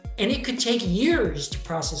And it could take years to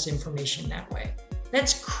process information that way.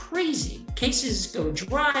 That's crazy. Cases go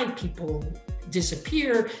dry, people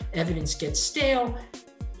disappear, evidence gets stale.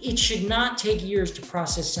 It should not take years to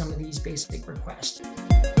process some of these basic requests.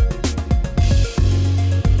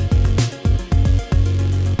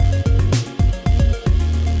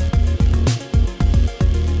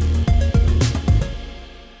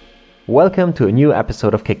 Welcome to a new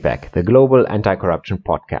episode of Kickback, the global anti-corruption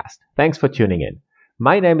podcast. Thanks for tuning in.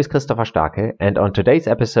 My name is Christopher Starke, and on today's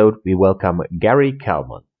episode, we welcome Gary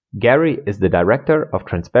Kalman. Gary is the director of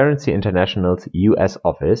Transparency International's US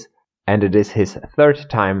office, and it is his third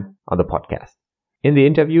time on the podcast. In the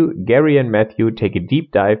interview, Gary and Matthew take a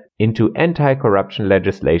deep dive into anti-corruption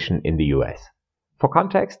legislation in the US. For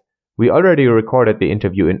context, we already recorded the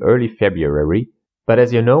interview in early February, but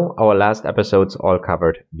as you know, our last episodes all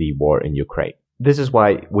covered the war in Ukraine. This is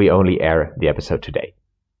why we only air the episode today.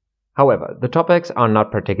 However, the topics are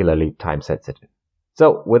not particularly time sensitive.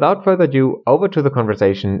 So, without further ado, over to the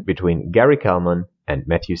conversation between Gary Kalman and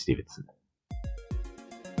Matthew Stevenson.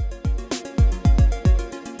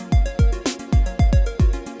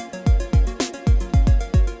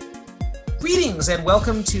 Greetings and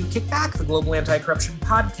welcome to Kickback, the Global Anti-Corruption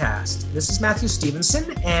Podcast. This is Matthew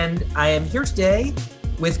Stevenson, and I am here today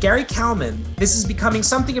with Gary Kalman. This is becoming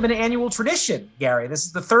something of an annual tradition, Gary. This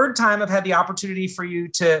is the third time I've had the opportunity for you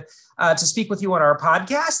to speak with you on our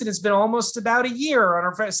podcast, and it's been almost about a year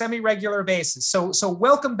on a semi-regular basis. So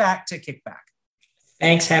welcome back to Kickback.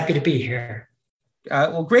 Thanks. Happy to be here.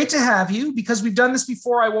 Well, great to have you. Because we've done this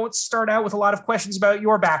before, I won't start out with a lot of questions about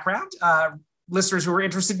your background. Listeners who are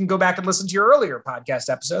interested can go back and listen to your earlier podcast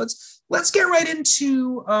episodes. Let's get right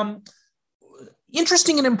into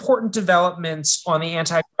interesting and important developments on the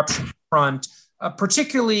anti-corruption front,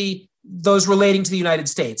 particularly those relating to the United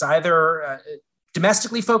States, either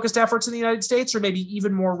domestically focused efforts in the United States or maybe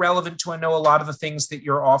even more relevant to, I know, a lot of the things that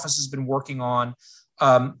your office has been working on.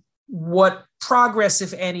 What progress,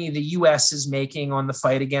 if any, the U.S. is making on the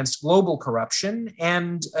fight against global corruption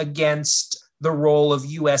and against the role of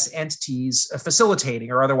U.S. entities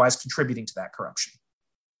facilitating or otherwise contributing to that corruption?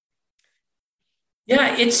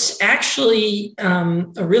 Yeah, it's actually a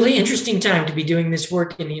really interesting time to be doing this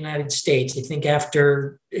work in the United States. I think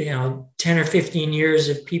after 10 or 15 years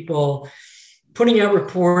of people putting out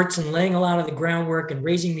reports and laying a lot of the groundwork and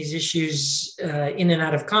raising these issues in and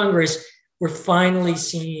out of Congress, we're finally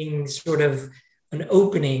seeing sort of an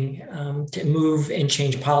opening to move and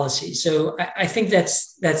change policy. So I think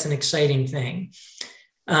that's an exciting thing.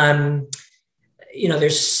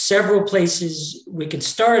 There's several places we could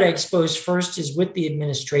start. I suppose first is with the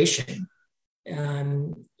administration.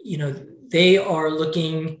 They are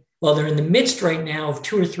looking, they're in the midst right now of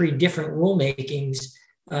 2 or 3 different rulemakings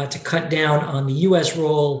to cut down on the US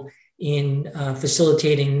role in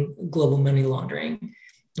facilitating global money laundering.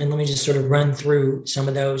 And let me just sort of run through some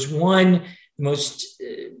of those. One,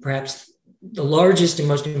 perhaps the largest and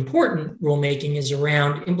most important rulemaking is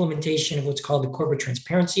around implementation of what's called the Corporate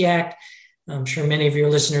Transparency Act. I'm sure many of your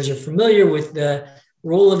listeners are familiar with the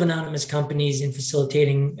role of anonymous companies in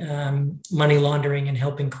facilitating money laundering and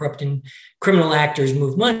helping corrupt and criminal actors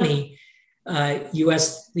move money. The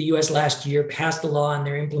U.S. last year passed a law and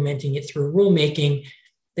they're implementing it through rulemaking.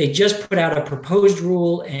 They just put out a proposed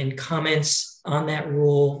rule, and comments on that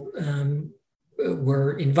rule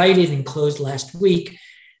were invited and closed last week.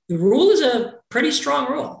 The rule is a pretty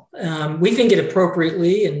strong rule. We think it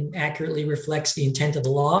appropriately and accurately reflects the intent of the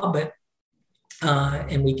law,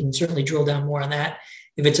 and we can certainly drill down more on that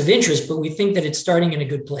if it's of interest, but we think that it's starting in a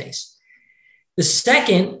good place. The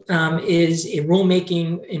second is a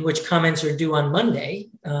rulemaking in which comments are due on Monday.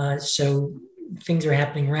 So things are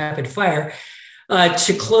happening rapid fire.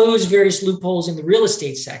 To close various loopholes in the real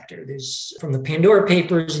estate sector. There's, from the Pandora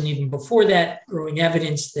Papers and even before that, growing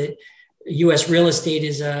evidence that U.S. real estate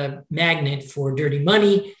is a magnet for dirty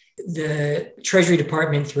money. The Treasury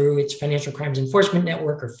Department, through its Financial Crimes Enforcement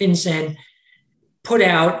Network, or FinCEN, put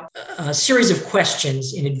out a series of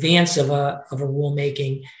questions in advance of a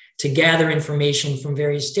rulemaking to gather information from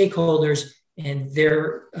various stakeholders, and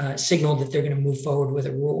they're signaled that they're going to move forward with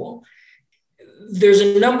a rule. There's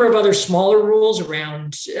a number of other smaller rules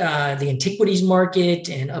around the antiquities market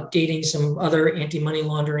and updating some other anti-money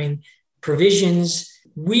laundering provisions.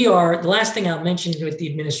 The last thing I'll mention with the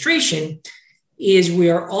administration is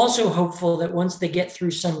we are also hopeful that once they get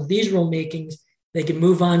through some of these rulemakings, they can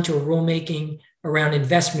move on to a rulemaking around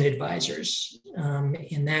investment advisors.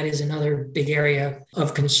 And that is another big area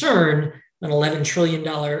of concern, an $11 trillion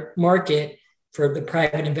market for the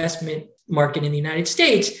private investment market in the United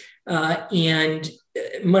States. And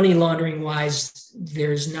money laundering wise,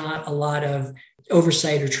 there's not a lot of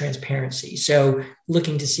oversight or transparency. So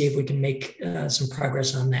looking to see if we can make some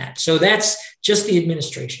progress on that. So that's just the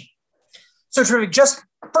administration. So terrific. Just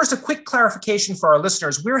first, a quick clarification for our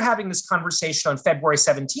listeners. We're having this conversation on February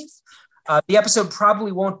 17th. The episode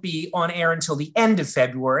probably won't be on air until the end of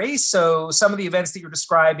February. So some of the events that you're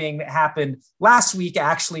describing that happened last week,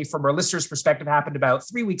 actually, from our listeners' perspective, happened about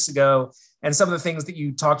 3 weeks ago. And some of the things that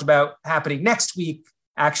you talked about happening next week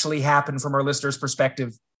actually happened from our listeners'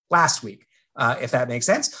 perspective last week, if that makes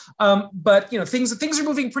sense. But things are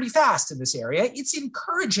moving pretty fast in this area. It's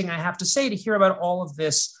encouraging, I have to say, to hear about all of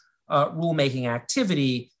this rulemaking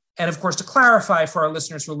activity. And of course, to clarify for our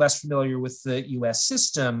listeners who are less familiar with the US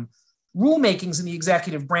system, rulemakings in the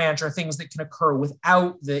executive branch are things that can occur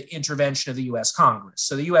without the intervention of the US Congress.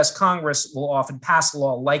 So the US Congress will often pass a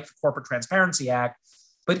law like the Corporate Transparency Act,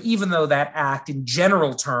 but even though that act in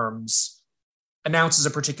general terms announces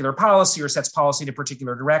a particular policy or sets policy in a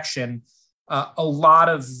particular direction, a lot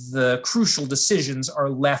of the crucial decisions are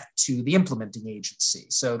left to the implementing agency.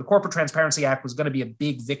 So the Corporate Transparency Act was going to be a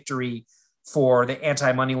big victory for the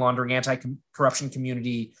anti-money laundering, anti-corruption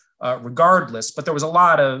community, regardless. But there were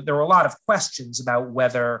a lot of questions about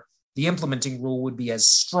whether the implementing rule would be as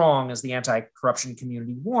strong as the anti-corruption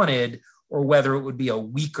community wanted, or whether it would be a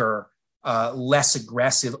weaker, less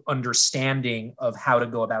aggressive understanding of how to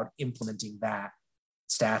go about implementing that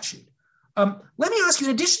statute. Let me ask you,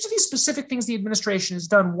 in addition to these specific things the administration has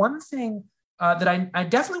done, one thing that I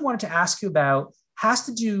definitely wanted to ask you about has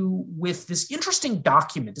to do with this interesting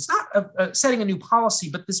document. It's not setting a new policy,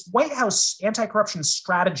 but this White House anti-corruption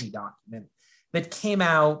strategy document that came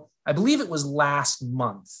out, I believe it was last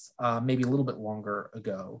month, maybe a little bit longer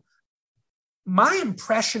ago. My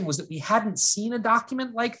impression was that we hadn't seen a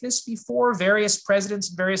document like this before. Various presidents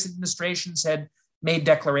and various administrations had made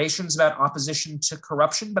declarations about opposition to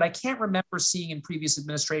corruption, but I can't remember seeing in previous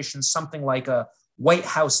administrations something like a White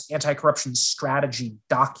House anti-corruption strategy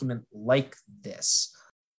document like this.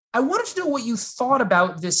 I wanted to know what you thought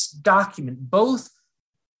about this document, both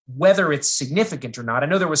whether it's significant or not. I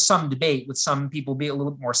know there was some debate with some people being a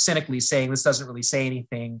little bit more cynically saying this doesn't really say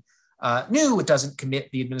anything new. It doesn't commit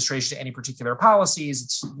the administration to any particular policies.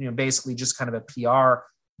 It's basically just kind of a PR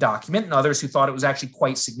document, and others who thought it was actually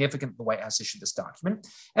quite significant the White House issued this document.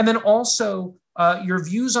 And then also your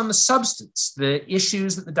views on the substance, the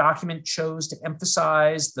issues that the document chose to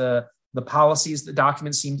emphasize, the policies the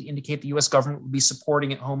document seemed to indicate the U.S. government would be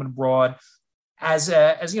supporting at home and abroad. As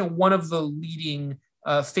one of the leading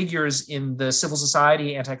figures in the civil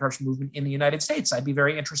society anti-corruption movement in the United States, I'd be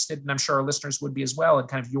very interested, and I'm sure our listeners would be as well, in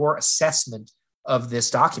kind of your assessment of this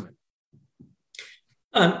document.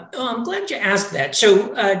 I'm glad you asked that.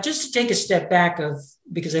 So just to take a step back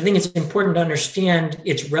because I think it's important to understand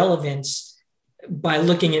its relevance by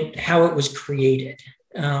looking at how it was created.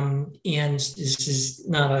 And this is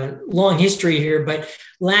not a long history here, but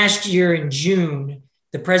last year in June,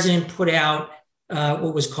 the president put out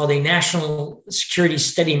what was called a National Security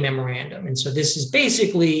Study Memorandum. And so this is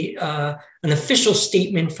basically an official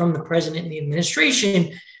statement from the president and the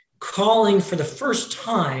administration calling for the first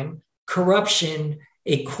time corruption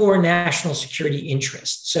a core national security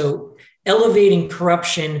interest. So elevating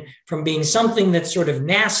corruption from being something that's sort of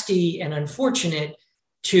nasty and unfortunate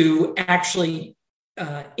to actually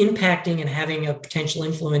impacting and having a potential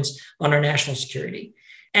influence on our national security.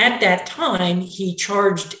 At that time, he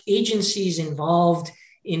charged agencies involved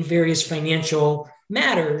in various financial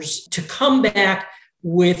matters to come back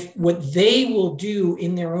with what they will do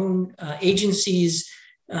in their own agencies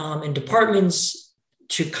and departments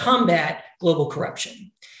to combat global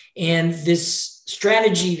corruption. And this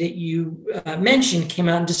strategy that you mentioned came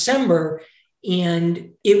out in December,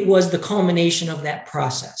 and it was the culmination of that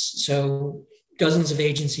process. So dozens of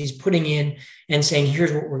agencies putting in and saying,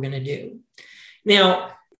 here's what we're going to do. Now,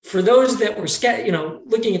 for those that were,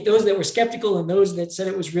 looking at those that were skeptical and those that said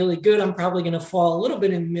it was really good, I'm probably going to fall a little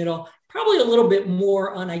bit in the middle, probably a little bit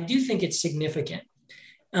more on, I do think it's significant.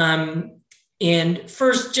 And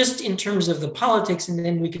first, just in terms of the politics, and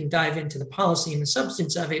then we can dive into the policy and the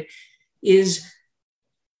substance of it, is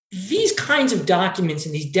these kinds of documents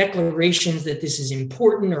and these declarations that this is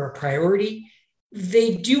important or a priority,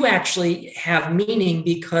 they do actually have meaning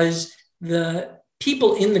because the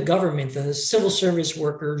people in the government, the civil service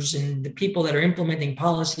workers and the people that are implementing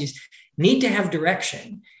policies need to have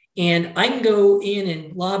direction. And I can go in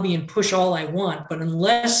and lobby and push all I want, but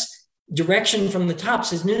unless direction from the top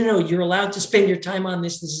says, no, you're allowed to spend your time on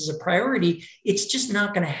this, this is a priority, it's just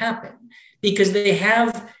not going to happen because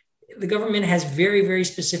the government has very, very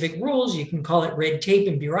specific rules. You can call it red tape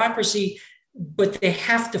and bureaucracy, but they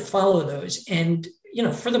have to follow those. And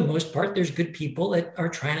for the most part, there's good people that are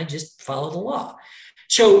trying to just follow the law.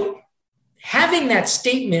 So having that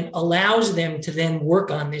statement allows them to then work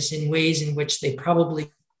on this in ways in which they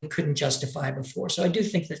probably couldn't justify before. So I do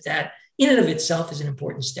think that in and of itself is an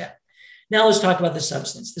important step. Now let's talk about the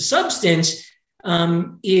substance. The substance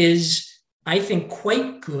is, I think,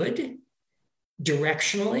 quite good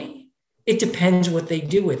directionally. It depends what they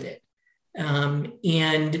do with it.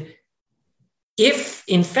 And if,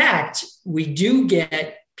 in fact, we do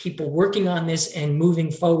get people working on this and moving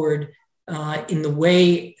forward in the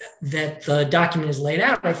way that the document is laid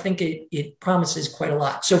out, I think it promises quite a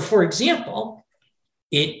lot. So, for example,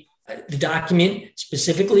 the document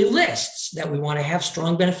specifically lists that we want to have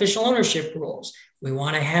strong beneficial ownership rules. We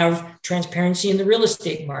want to have transparency in the real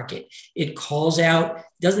estate market. It calls out,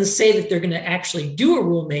 doesn't say that they're going to actually do a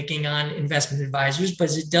rulemaking on investment advisors,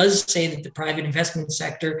 but it does say that the private investment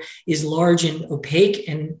sector is large and opaque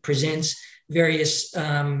and presents various,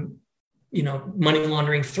 money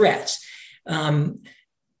laundering threats.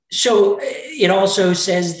 So it also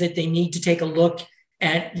says that they need to take a look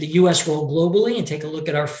at the U.S. role globally and take a look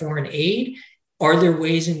at our foreign aid. Are there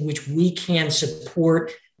ways in which we can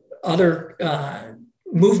support other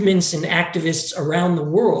movements and activists around the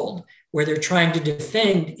world where they're trying to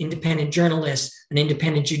defend independent journalists, an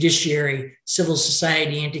independent judiciary, civil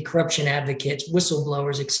society, anti-corruption advocates,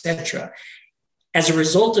 whistleblowers, etc. As a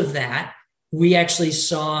result of that, we actually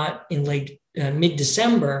saw in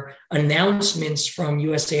mid-December announcements from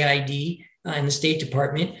USAID and the State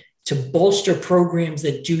Department to bolster programs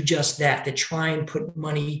that do just that try and put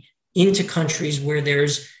money into countries where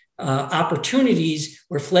there's opportunities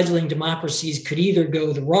where fledgling democracies could either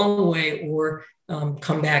go the wrong way or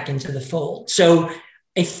come back into the fold. So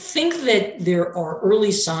I think that there are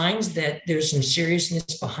early signs that there's some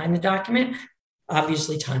seriousness behind the document.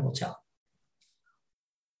 Obviously, time will tell.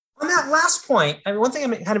 On that last point, one thing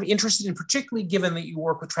I'm kind of interested in, particularly given that you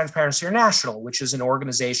work with Transparency International, which is an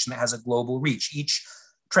organization that has a global reach. Each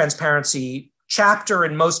transparency chapter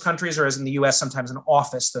in most countries, or as in the US, sometimes an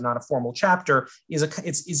office, though not a formal chapter, is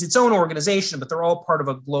its own organization, but they're all part of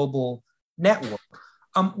a global network.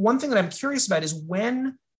 One thing that I'm curious about is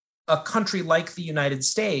when a country like the United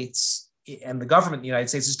States and the government in the United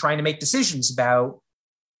States is trying to make decisions about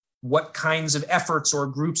what kinds of efforts or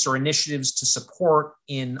groups or initiatives to support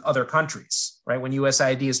in other countries, right? When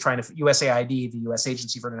USAID, the US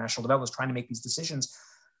Agency for International Development, is trying to make these decisions,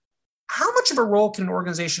 how much of a role can an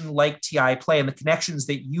organization like TI play in the connections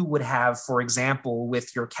that you would have, for example,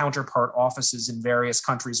 with your counterpart offices in various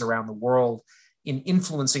countries around the world in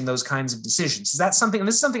influencing those kinds of decisions? Is that something, and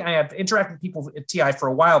this is something I have interacted with people at TI for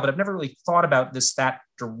a while, but I've never really thought about this that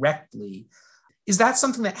directly. Is that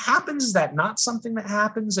something that happens? Is that not something that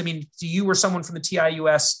happens? I mean, do you or someone from the TI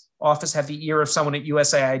US office have the ear of someone at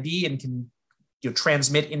USAID and can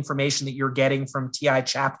transmit information that you're getting from TI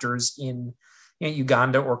chapters in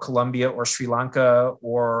Uganda or Colombia or Sri Lanka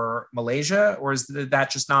or Malaysia? Or is that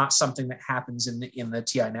just not something that happens in the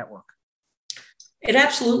TI network? It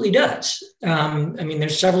absolutely does.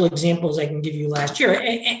 There's several examples I can give you last year.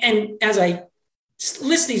 And as I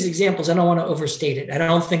list these examples, I don't want to overstate it. I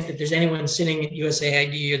don't think that there's anyone sitting at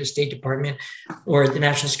USAID or the State Department or the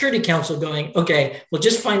National Security Council going, okay, we'll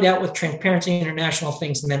just find out what Transparency International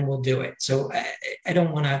thinks and then we'll do it. So I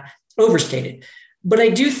don't want to overstate it. But I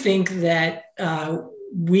do think that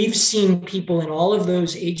we've seen people in all of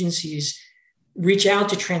those agencies reach out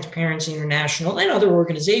to Transparency International and other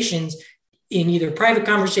organizations in either private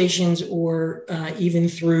conversations or even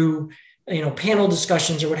through panel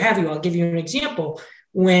discussions or what have you. I'll give you an example.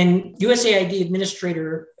 When USAID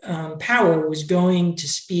Administrator Power was going to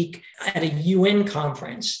speak at a UN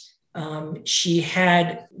conference, she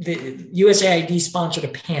had the USAID sponsored a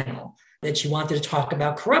panel that she wanted to talk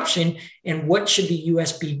about corruption and what should the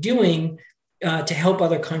US be doing to help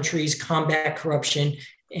other countries combat corruption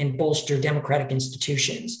and bolster democratic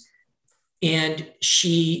institutions. And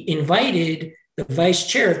she invited the vice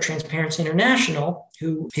chair of Transparency International,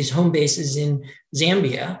 who his home base is in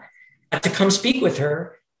Zambia, to come speak with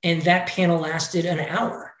her. And that panel lasted an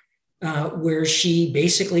hour, where she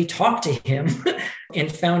basically talked to him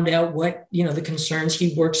and found out what, the concerns.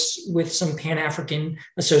 He works with some Pan-African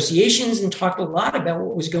associations and talked a lot about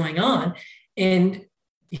what was going on. And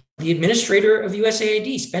the administrator of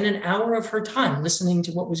USAID spent an hour of her time listening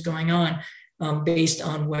to what was going on based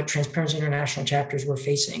on what Transparency International chapters were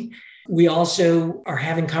facing. We also are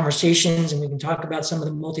having conversations, and we can talk about some of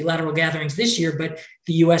the multilateral gatherings this year, but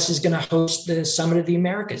the US is going to host the Summit of the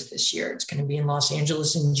Americas this year. It's going to be in Los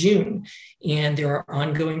Angeles in June. And there are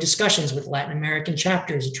ongoing discussions with Latin American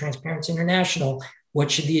chapters of Transparency International.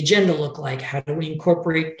 What should the agenda look like? How do we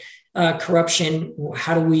incorporate corruption?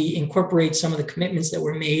 How do we incorporate some of the commitments that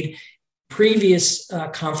were made previous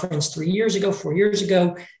conference 3 years ago, 4 years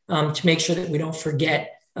ago, to make sure that we don't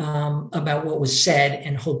forget about what was said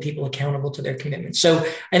and hold people accountable to their commitments. So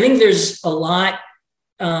I think there's a lot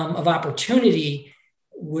of opportunity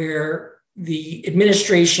where the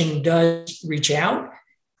administration does reach out,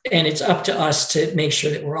 and it's up to us to make sure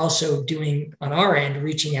that we're also doing on our end,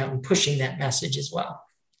 reaching out and pushing that message as well.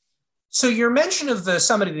 So your mention of the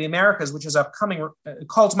Summit of the Americas, which is upcoming,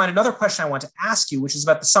 called to mind another question I want to ask you, which is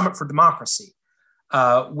about the Summit for Democracy,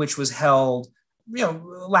 which was held,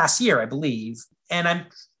 last year, I believe. And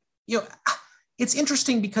it's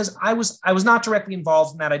interesting because I was not directly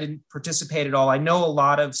involved in that. I didn't participate at all. I know a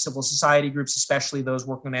lot of civil society groups, especially those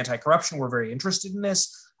working on anti-corruption, were very interested in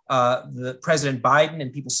this. The President Biden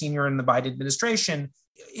and people senior in the Biden administration,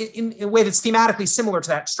 in a way that's thematically similar to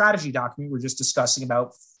that strategy document we were just discussing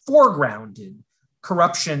about, foregrounded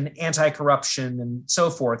corruption, anti-corruption, and so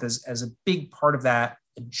forth as a big part of that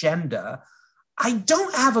agenda. I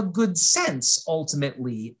don't have a good sense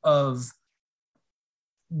ultimately of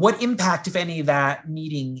what impact, if any, that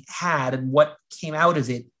meeting had and what came out of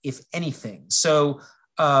it, if anything. So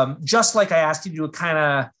just like I asked you to do a kind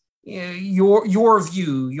of your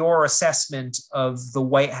view, your assessment of the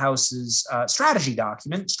White House's strategy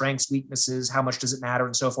document, strengths, weaknesses, how much does it matter,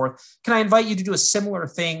 and so forth. Can I invite you to do a similar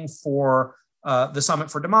thing for the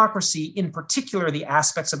Summit for Democracy, in particular, the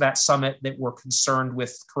aspects of that summit that were concerned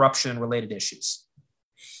with corruption and related issues?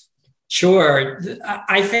 Sure.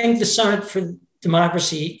 I think the Summit for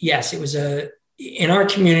Democracy, yes, it was in our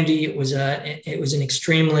community, it was an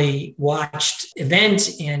extremely watched event,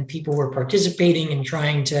 and people were participating and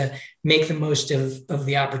trying to make the most of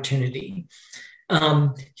the opportunity.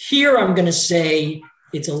 Here, I'm going to say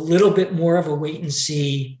it's a little bit more of a wait and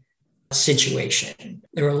see situation.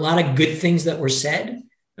 There were a lot of good things that were said.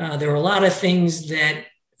 There were a lot of things that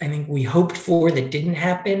I think we hoped for that didn't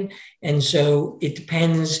happen. And so it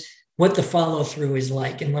depends what the follow through is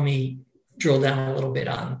like. And let me drill down a little bit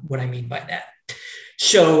on what I mean by that.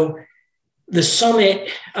 So the summit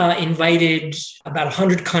invited about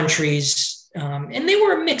 100 countries, and they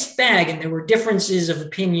were a mixed bag, and there were differences of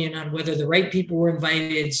opinion on whether the right people were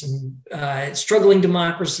invited. Some struggling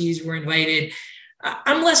democracies were invited.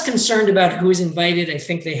 I'm less concerned about who was invited. I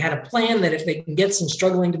think they had a plan that if they can get some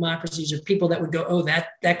struggling democracies or people that would go, oh,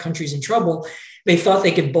 that country's in trouble, they thought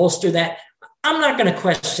they could bolster that. I'm not going to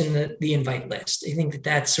question the invite list. I think that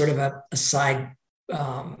that's sort of a side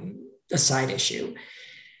issue.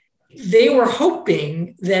 They were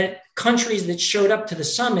hoping that countries that showed up to the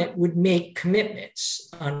summit would make commitments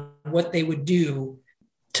on what they would do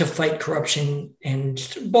to fight corruption and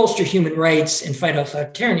bolster human rights and fight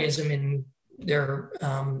authoritarianism in their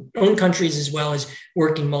own countries, as well as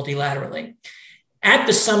working multilaterally. At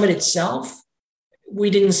the summit itself, we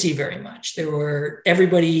didn't see very much. All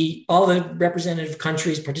the representative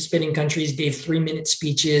countries, participating countries, gave 3-minute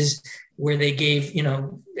speeches where they gave,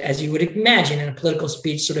 as you would imagine in a political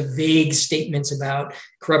speech, sort of vague statements about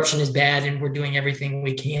corruption is bad and we're doing everything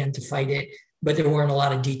we can to fight it, but there weren't a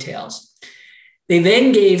lot of details. They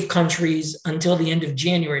then gave countries until the end of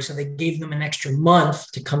January, so they gave them an extra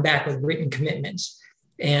month to come back with written commitments.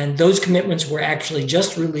 And those commitments were actually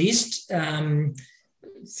just released.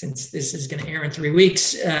 Since this is going to air in 3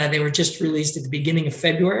 weeks, they were just released at the beginning of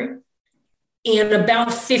February. And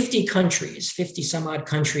about 50 some odd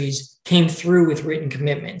countries came through with written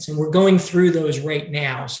commitments. And we're going through those right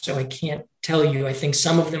now. So I can't tell you. I think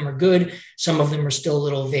some of them are good. Some of them are still a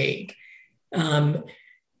little vague.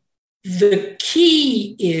 The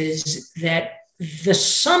key is that the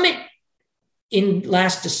summit in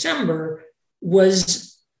last December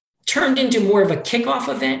was turned into more of a kickoff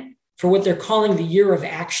event for what they're calling the Year of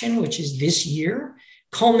Action, which is this year,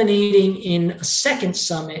 culminating in a second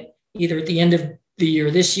summit, either at the end of the year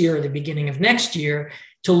this year or the beginning of next year,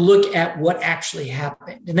 to look at what actually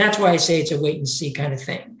happened. And that's why I say it's a wait and see kind of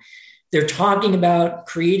thing. They're talking about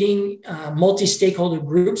creating multi-stakeholder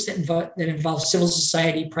groups that involve civil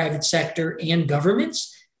society, private sector, and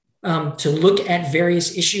governments to look at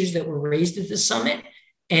various issues that were raised at the summit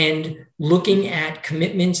and looking at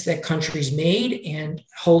commitments that countries made and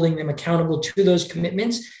holding them accountable to those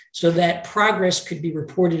commitments so that progress could be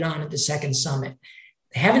reported on at the second summit.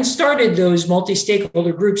 They haven't started those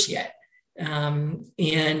multi-stakeholder groups yet. And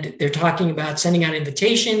they're talking about sending out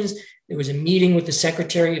invitations. There was a meeting with the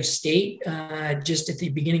Secretary of State just at the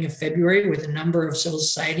beginning of February with a number of civil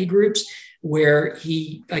society groups where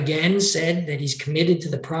he again said that he's committed to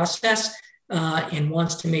the process and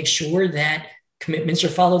wants to make sure that commitments are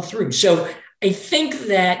followed through. So I think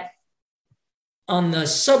that on the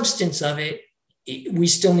substance of it, we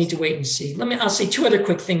still need to wait and see. I'll say two other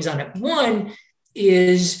quick things on it. One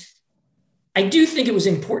is I do think it was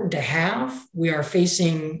important to have. We are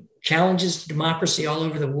facing challenges to democracy all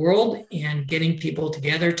over the world, and getting people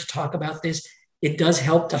together to talk about this, it does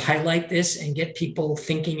help to highlight this and get people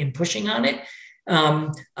thinking and pushing on it.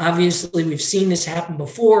 Obviously, we've seen this happen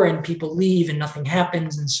before and people leave and nothing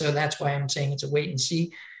happens. And so that's why I'm saying it's a wait and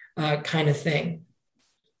see kind of thing.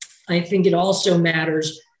 I think it also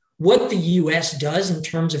matters what the US does in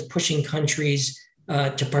terms of pushing countries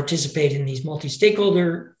to participate in these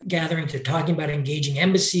multi-stakeholder gatherings. They're talking about engaging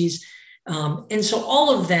embassies. And so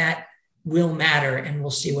all of that will matter, and we'll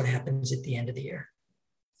see what happens at the end of the year.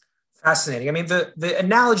 Fascinating. I mean, the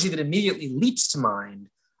analogy that immediately leaps to mind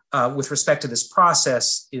with respect to this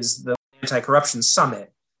process is the Anti-Corruption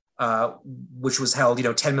Summit, which was held,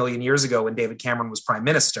 10 million years ago when David Cameron was prime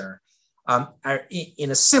minister.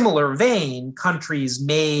 In a similar vein, countries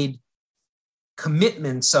made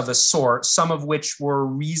commitments of a sort, some of which were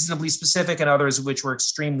reasonably specific and others of which were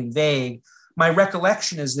extremely vague. My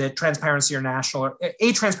recollection is that Transparency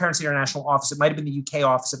International office, it might have been the UK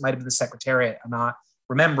office, it might have been the Secretariat, I'm not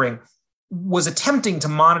remembering, was attempting to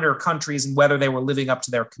monitor countries and whether they were living up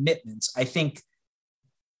to their commitments. I think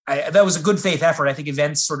that was a good faith effort. I think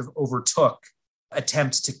events sort of overtook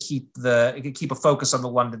attempts to keep a focus on the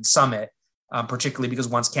London summit, particularly because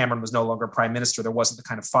once Cameron was no longer prime minister, there wasn't the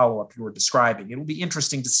kind of follow-up you were describing. It will be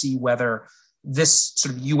interesting to see whether this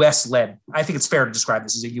sort of US-led, I think it's fair to describe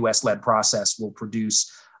this as a US-led process, will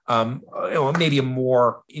produce maybe a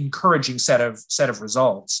more encouraging set of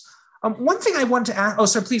results. One thing I want to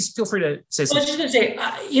ask, please feel free to say something. I was just going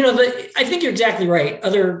to say, I think you're exactly right.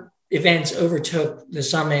 Other events overtook the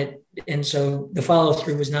summit, and so the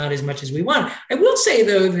follow-through was not as much as we want. I will say,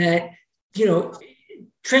 though, that,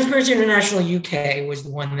 Transparency International UK was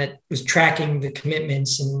the one that was tracking the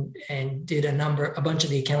commitments and did a bunch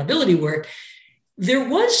of the accountability work. There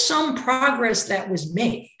was some progress that was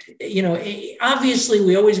made. Obviously,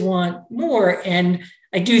 we always want more, and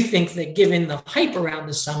I do think that given the hype around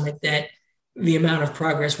the summit, that the amount of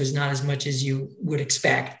progress was not as much as you would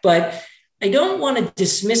expect. But I don't want to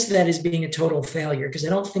dismiss that as being a total failure, because I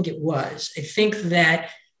don't think it was. I think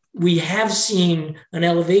that we have seen an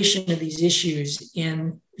elevation of these issues,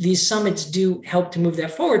 and these summits do help to move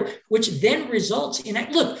that forward, which then results in,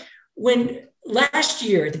 look, when last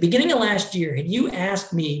year, at the beginning of last year, had you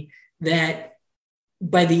asked me that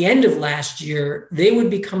by the end of last year, they would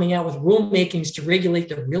be coming out with rulemakings to regulate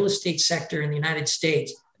the real estate sector in the United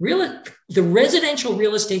States. The residential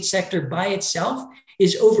real estate sector by itself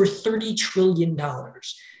is over $30 trillion.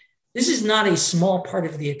 This is not a small part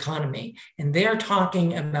of the economy. And they're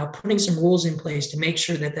talking about putting some rules in place to make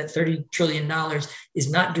sure that $30 trillion is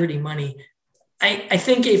not dirty money. I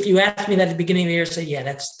think if you asked me that at the beginning of the year, say, yeah,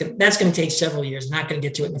 that's going to take several years, not going to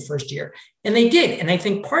get to it in the first year. And they did. And I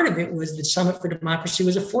think part of it was the Summit for Democracy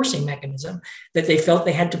was a forcing mechanism, that they felt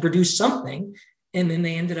they had to produce something. And then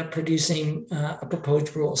they ended up producing a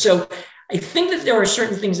proposed rule. So I think that there are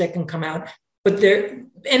certain things that can come out, but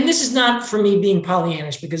and this is not for me being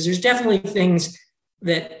Pollyannish, because there's definitely things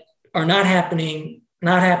that are not happening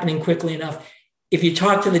quickly enough. If you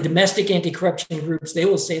talk to the domestic anti-corruption groups, they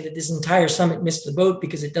will say that this entire summit missed the boat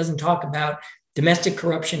because it doesn't talk about domestic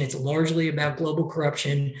corruption. It's largely about global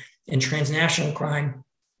corruption and transnational crime.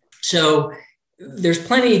 So there's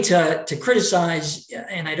plenty to criticize,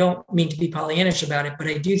 and I don't mean to be Pollyannish about it, but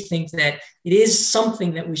I do think that it is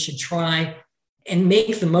something that we should try and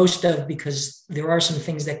make the most of, because there are some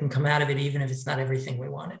things that can come out of it, even if it's not everything we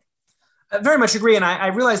wanted. I very much agree. And I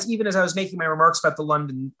realized even as I was making my remarks about the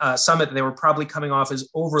London summit, that they were probably coming off as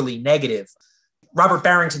overly negative. Robert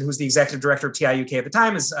Barrington, who's the executive director of TIUK at the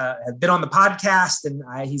time, had been on the podcast, and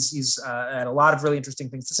he's had a lot of really interesting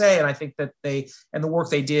things to say. And I think that the work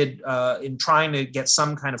they did in trying to get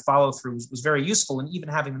some kind of follow through was very useful. And even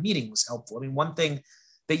having the meeting was helpful. I mean, one thing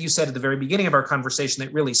that you said at the very beginning of our conversation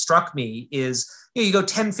that really struck me is, you go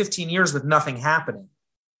 10, 15 years with nothing happening.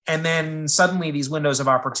 And then suddenly these windows of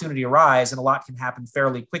opportunity arise, and a lot can happen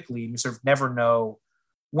fairly quickly, and you sort of never know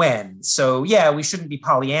when. So yeah, we shouldn't be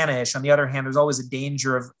Pollyannish. On the other hand, there's always a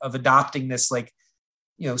danger of adopting this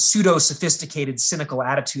pseudo-sophisticated, cynical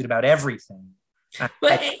attitude about everything.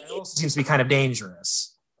 But it also seems to be kind of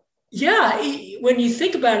dangerous. Yeah, when you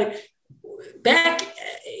think about it, back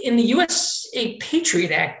in the USA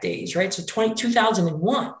Patriot Act days, right? So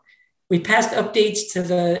 2001, we passed updates to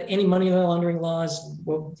the anti-money laundering laws,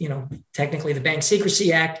 technically the Bank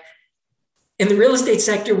Secrecy Act, and the real estate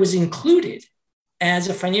sector was included as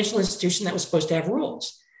a financial institution that was supposed to have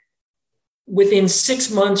rules. Within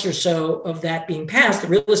 6 months or so of that being passed, the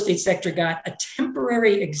real estate sector got a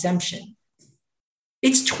temporary exemption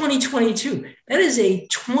It's 2022. That is a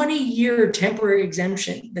 20-year temporary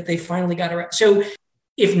exemption that they finally got around. So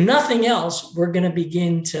if nothing else, we're going to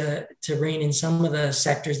begin to rein in some of the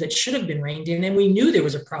sectors that should have been reined in. And we knew there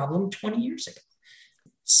was a problem 20 years ago.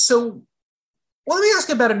 So, well, let me ask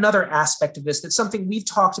about another aspect of this. That's something we've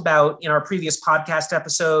talked about in our previous podcast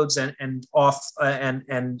episodes and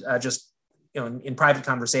just in private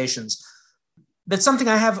conversations. That's something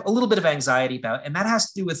I have a little bit of anxiety about, and that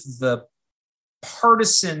has to do with the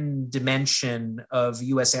partisan dimension of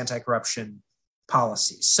U.S. anti-corruption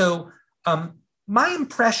policy. So my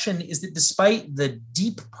impression is that despite the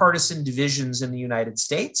deep partisan divisions in the United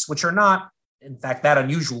States, which are not, in fact, that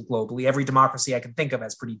unusual globally, every democracy I can think of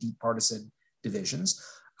has pretty deep partisan divisions,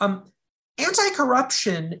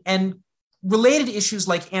 anti-corruption and related issues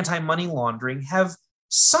like anti-money laundering have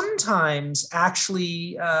sometimes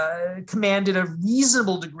actually commanded a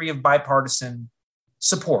reasonable degree of bipartisan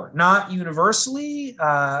support. Not universally,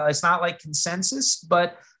 it's not like consensus,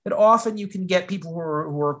 but often you can get people who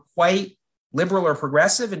are quite liberal or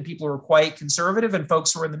progressive and people who are quite conservative and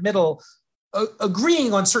folks who are in the middle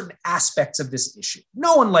agreeing on certain aspects of this issue.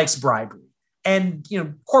 No one likes bribery, and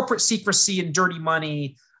corporate secrecy and dirty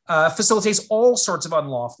money facilitates all sorts of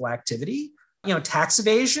unlawful activity. Tax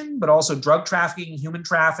evasion, but also drug trafficking, human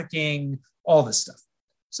trafficking, all this stuff.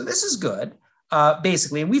 So this is good.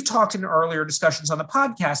 Basically, and we've talked in earlier discussions on the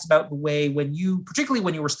podcast about the way particularly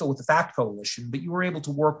when you were still with the FACT coalition, but you were able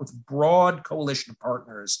to work with a broad coalition of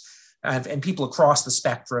partners and people across the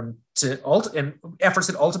spectrum and efforts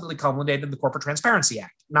that ultimately culminated in the Corporate Transparency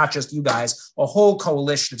Act, not just you guys, a whole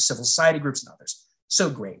coalition of civil society groups and others. So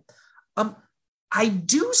great. I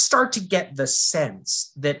do start to get the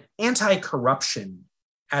sense that anti-corruption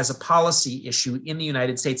as a policy issue in the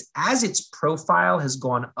United States, as its profile has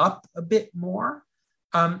gone up a bit more,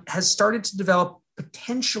 has started to develop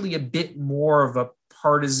potentially a bit more of a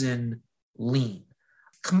partisan lean.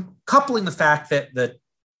 Coupling the fact that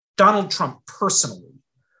Donald Trump personally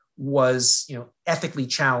was, ethically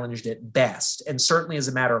challenged at best, and certainly as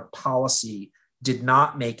a matter of policy, did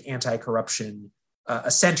not make anti-corruption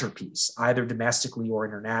a centerpiece, either domestically or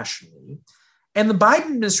internationally. And the Biden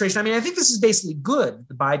administration, I think this is basically good.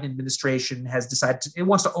 The Biden administration has decided it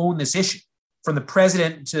wants to own this issue, from the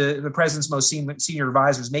president to the president's most senior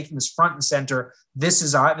advisors, making this front and center. This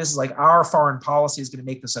is like our foreign policy is going to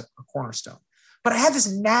make this a cornerstone. But I have this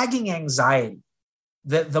nagging anxiety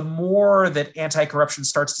that the more that anti-corruption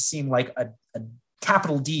starts to seem like a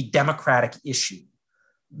capital D democratic issue,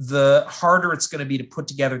 the harder it's going to be to put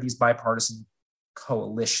together these bipartisan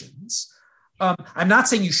coalitions. I'm not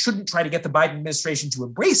saying you shouldn't try to get the Biden administration to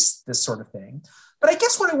embrace this sort of thing, but I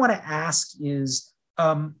guess what I want to ask is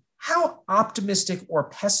how optimistic or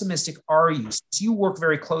pessimistic are you? Since you work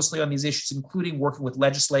very closely on these issues, including working with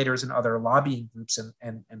legislators and other lobbying groups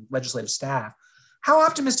and legislative staff, how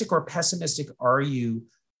optimistic or pessimistic are you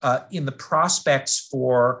in the prospects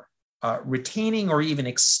for retaining or even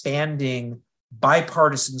expanding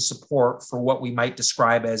bipartisan support for what we might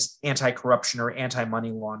describe as anti-corruption or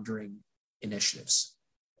anti-money laundering initiatives?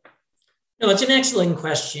 No, it's an excellent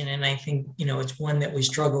question. And I think, it's one that we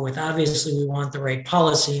struggle with. Obviously, we want the right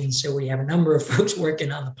policy. And so we have a number of folks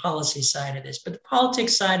working on the policy side of this, but the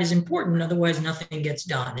politics side is important. Otherwise, nothing gets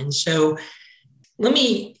done. And so let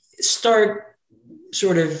me start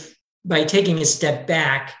sort of by taking a step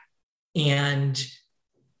back and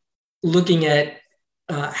looking at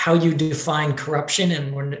how you define corruption.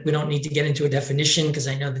 And we don't need to get into a definition because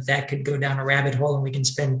I know that could go down a rabbit hole and we can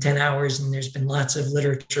spend 10 hours and there's been lots of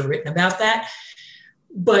literature written about that.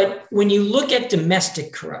 But when you look at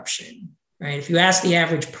domestic corruption, right, if you ask the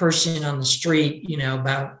average person on the street,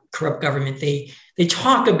 about corrupt government, they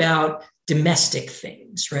talk about domestic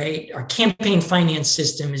things, right? Our campaign finance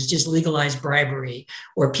system is just legalized bribery,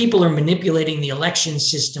 or people are manipulating the election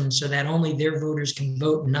system so that only their voters can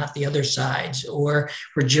vote and not the other side's, or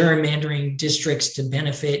we're gerrymandering districts to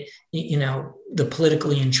benefit, the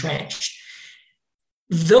politically entrenched.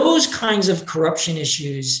 Those kinds of corruption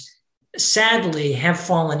issues, sadly, have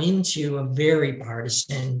fallen into a very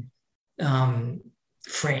partisan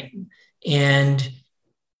frame. And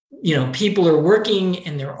people are working,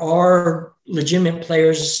 and there are legitimate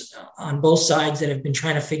players on both sides that have been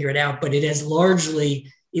trying to figure it out, but it has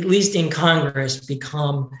largely, at least in Congress,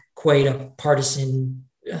 become quite a partisan,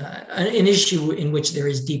 an issue in which there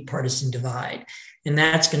is deep partisan divide. And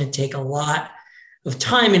that's going to take a lot of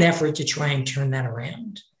time and effort to try and turn that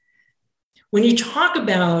around. When you talk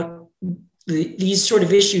about these sort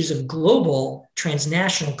of issues of global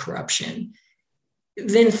transnational corruption,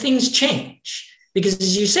 then things change. Because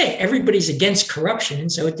as you say, everybody's against corruption.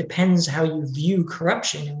 And so it depends how you view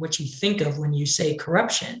corruption and what you think of when you say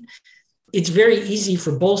corruption. It's very easy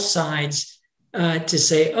for both sides to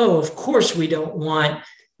say, oh, of course we don't want,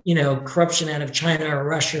 corruption out of China or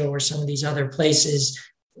Russia or some of these other places,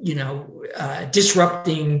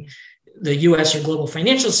 disrupting the US or global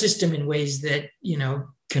financial system in ways that,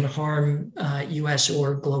 can harm US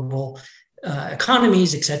or global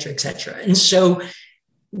economies, et cetera, et cetera. And so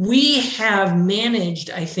we have managed,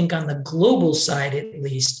 I think, on the global side, at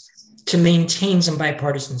least, to maintain some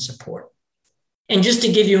bipartisan support. And just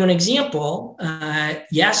to give you an example,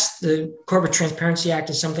 yes, the Corporate Transparency Act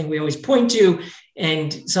is something we always point to.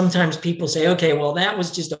 And sometimes people say, okay, well, that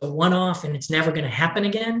was just a one-off and it's never going to happen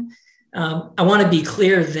again. I want to be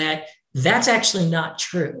clear that that's actually not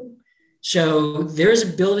true. So there's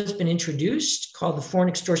a bill that's been introduced called the Foreign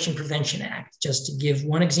Extortion Prevention Act, just to give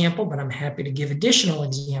one example, but I'm happy to give additional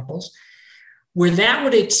examples, where that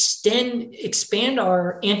would expand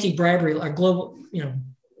our anti-bribery, our global,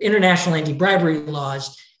 international anti-bribery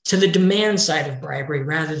laws to the demand side of bribery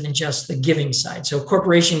rather than just the giving side. So a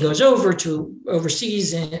corporation goes over to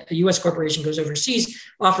overseas, and a US corporation goes overseas,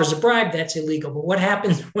 offers a bribe, that's illegal. But what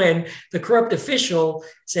happens when the corrupt official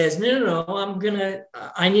says, no,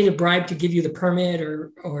 I need a bribe to give you the permit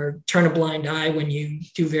or turn a blind eye when you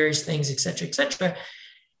do various things, et cetera, et cetera.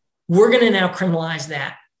 We're going to now criminalize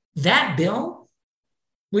that. That bill,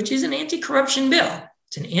 which is an anti-corruption bill,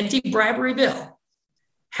 it's an anti-bribery bill,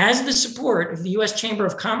 has the support of the U.S. Chamber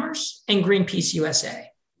of Commerce and Greenpeace USA.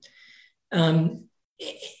 And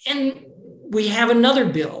we have another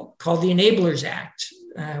bill called the Enablers Act,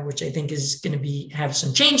 which I think is going to have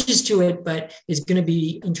some changes to it, but is going to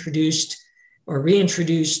be introduced or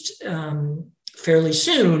reintroduced fairly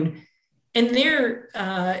soon. And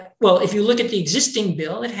if you look at the existing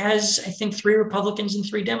bill, it has, I think, 3 Republicans and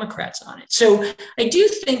 3 Democrats on it. So I do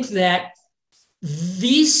think that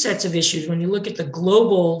these sets of issues, when you look at the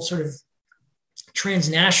global sort of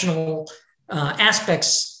transnational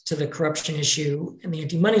aspects to the corruption issue and the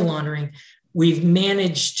anti-money laundering, we've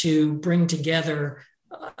managed to bring together,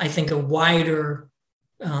 I think, a wider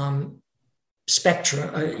spectrum,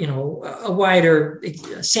 a wider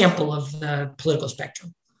sample of the political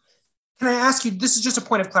spectrum. Can I ask you, this is just a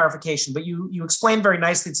point of clarification, but you explained very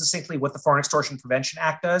nicely and succinctly what the Foreign Extortion Prevention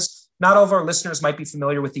Act does. Not all of our listeners might be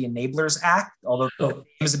familiar with the Enablers Act, although the name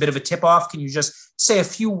is a bit of a tip-off. Can you just say a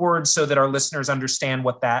few words so that our listeners understand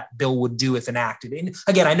what that bill would do if enacted? And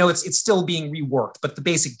again, I know it's still being reworked, but the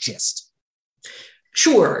basic gist.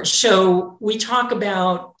 Sure. So we talk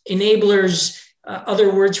about enablers.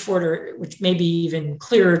 Other words for it, which may be even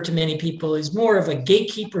clearer to many people, is more of a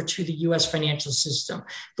gatekeeper to the U.S. financial system.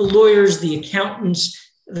 The lawyers, the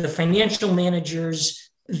accountants, the financial managers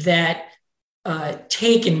that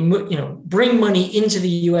take and bring money into the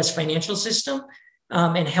U.S. financial system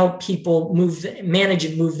and help people manage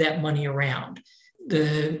and move that money around.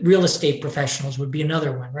 The real estate professionals would be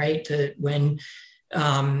another one, right? When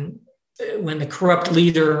the corrupt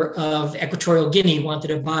leader of Equatorial Guinea wanted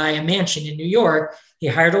to buy a mansion in New York, he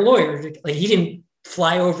hired a lawyer. He didn't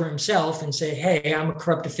fly over himself and say, hey, I'm a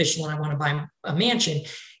corrupt official and I want to buy a mansion.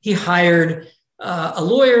 He hired a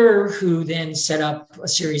lawyer who then set up a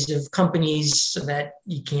series of companies so that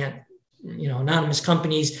you can't, anonymous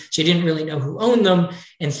companies. So you didn't really know who owned them.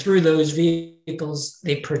 And through those vehicles,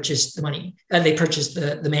 they purchased the money. They purchased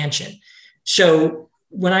the mansion. So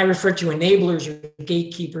when I refer to enablers or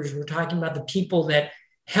gatekeepers, we're talking about the people that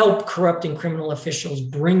help corrupt and criminal officials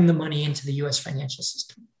bring the money into the U.S. financial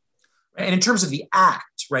system. And in terms of the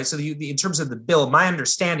act, right? So in terms of the bill, my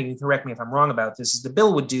understanding, you can correct me if I'm wrong about this, is the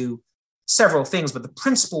bill would do several things, but the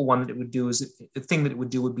principal one that it would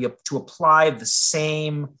do would be to apply the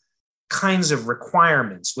same kinds of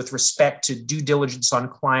requirements with respect to due diligence on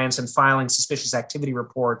clients and filing suspicious activity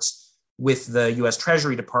reports with the U.S.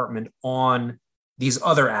 Treasury Department on these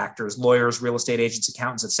other actors, lawyers, real estate agents,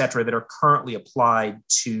 accountants, et cetera, that are currently applied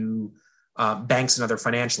to banks and other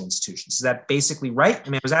financial institutions. Is that basically right? I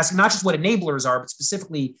mean, I was asking not just what enablers are, but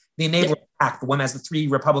specifically the Enabler Act, the one that has the 3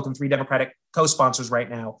 Republican, 3 Democratic co-sponsors right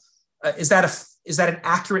now. Is that an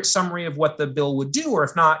accurate summary of what the bill would do? Or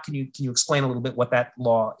if not, can you explain a little bit what that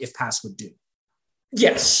law, if passed, would do?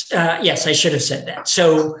 Yes, I should have said that.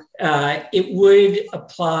 So it would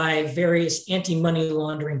apply various anti-money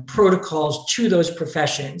laundering protocols to those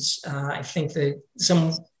professions. I think that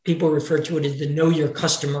some people refer to it as the know your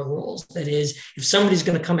customer rules. That is, if somebody's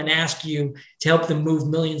going to come and ask you to help them move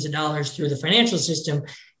millions of dollars through the financial system,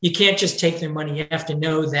 you can't just take their money. You have to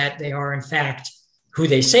know that they are, in fact, who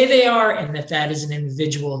they say they are, and that is an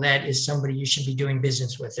individual that is somebody you should be doing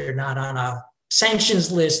business with. They're not on a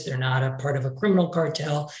sanctions list. They're not a part of a criminal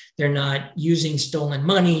cartel. They're not using stolen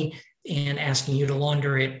money and asking you to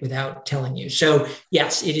launder it without telling you. So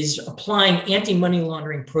yes, it is applying anti-money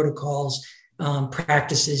laundering protocols,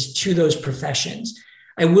 practices to those professions.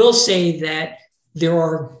 I will say that there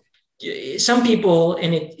are some people,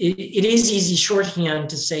 and it is easy shorthand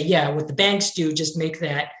to say, yeah, what the banks do, just make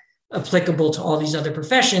that applicable to all these other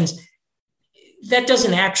professions. That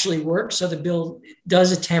doesn't actually work. So the bill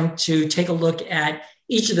does attempt to take a look at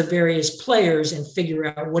each of the various players and figure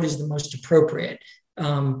out what is the most appropriate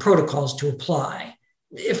protocols to apply.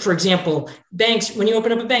 If, for example, banks, when you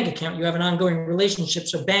open up a bank account, you have an ongoing relationship.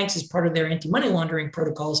 So banks, as part of their anti-money laundering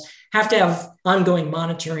protocols, have to have ongoing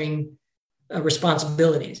monitoring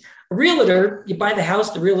responsibilities. A realtor, you buy the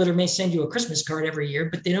house, the realtor may send you a Christmas card every year,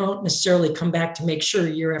 but they don't necessarily come back to make sure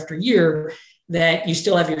year after year that you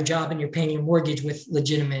still have your job and you're paying your mortgage with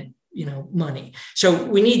legitimate, money. So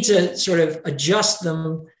we need to sort of adjust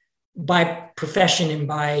them by profession and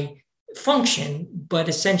by function, but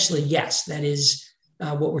essentially, yes, that is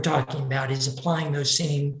what we're talking about, is applying those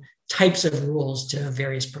same types of rules to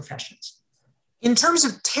various professions. In terms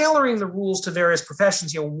of tailoring the rules to various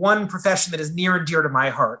professions, one profession that is near and dear to my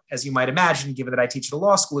heart, as you might imagine, given that I teach at a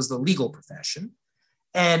law school, is the legal profession.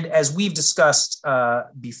 And as we've discussed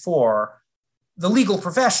before, the legal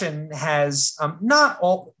profession has not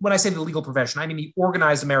all, when I say the legal profession, I mean the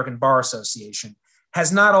Organized American Bar Association,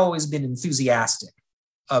 has not always been enthusiastic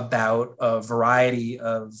about a variety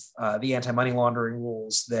of the anti-money laundering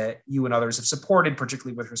rules that you and others have supported,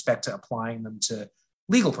 particularly with respect to applying them to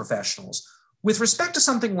legal professionals. With respect to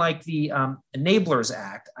something like the Enablers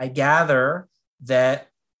Act, I gather that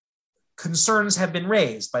concerns have been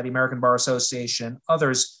raised by the American Bar Association,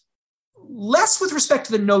 others, less with respect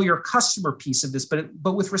to the know your customer piece of this,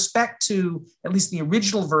 but with respect to at least the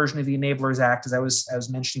original version of the Enablers Act, as I was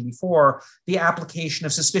mentioning before, the application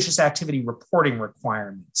of suspicious activity reporting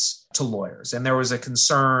requirements to lawyers. And there was a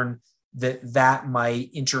concern that might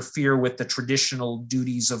interfere with the traditional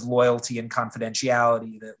duties of loyalty and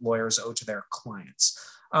confidentiality that lawyers owe to their clients.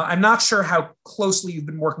 I'm not sure how closely you've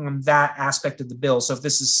been working on that aspect of the bill. So if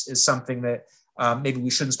this is something that maybe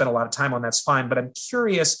we shouldn't spend a lot of time on, that's fine. But I'm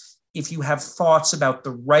curious if you have thoughts about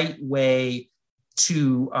the right way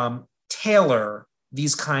to tailor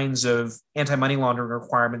these kinds of anti-money laundering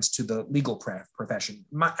requirements to the legal profession.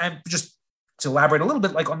 Just to elaborate a little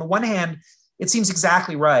bit, like on the one hand, it seems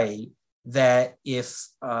exactly right that if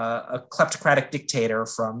a kleptocratic dictator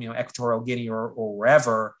from Equatorial Guinea or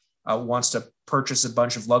wherever wants to purchase a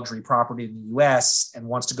bunch of luxury property in the US and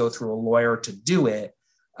wants to go through a lawyer to do it,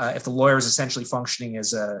 if the lawyer is essentially functioning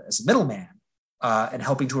as a middleman and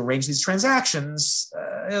helping to arrange these transactions,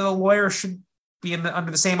 the lawyer should be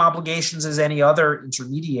under the same obligations as any other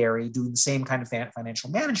intermediary doing the same kind of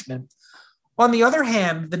financial management. On the other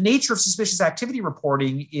hand, the nature of suspicious activity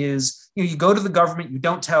reporting is, you go to the government, you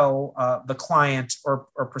don't tell the client or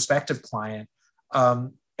prospective client.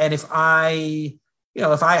 And if I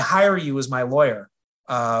hire you as my lawyer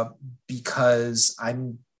because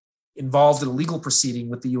I'm involved in a legal proceeding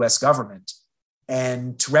with the US government,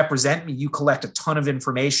 and to represent me, you collect a ton of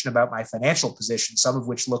information about my financial position, some of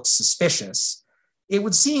which looks suspicious, it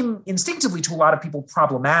would seem instinctively to a lot of people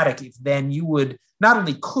problematic if then you would not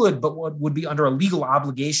only could, but would be under a legal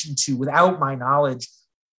obligation to, without my knowledge,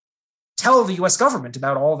 tell the US government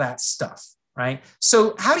about all that stuff, right?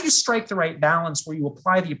 So how do you strike the right balance where you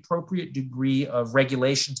apply the appropriate degree of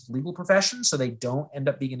regulation to the legal profession so they don't end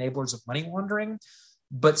up being enablers of money laundering,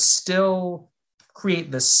 but still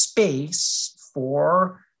create the space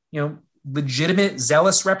for, legitimate,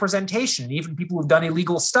 zealous representation? Even people who've done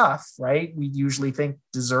illegal stuff, right, we usually think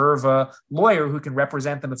deserve a lawyer who can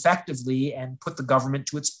represent them effectively and put the government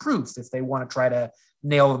to its proof if they want to try to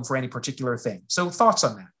nail them for any particular thing. So thoughts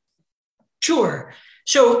on that? Sure.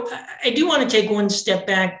 So I do want to take one step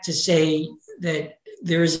back to say that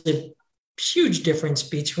there's a huge difference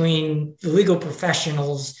between the legal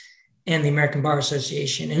professionals and the American Bar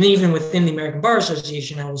Association. And even within the American Bar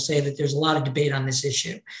Association, I will say that there's a lot of debate on this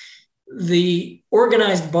issue. The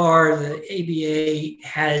organized bar, the ABA,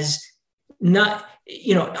 has not,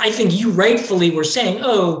 I think you rightfully were saying,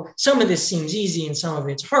 oh, some of this seems easy and some of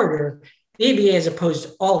it's harder. The ABA has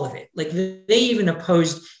opposed all of it. Like they even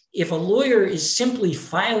opposed, if a lawyer is simply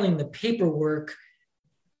filing the paperwork,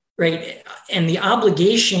 right, and the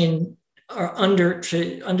obligation are under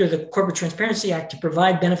the Corporate Transparency Act to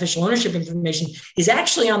provide beneficial ownership information is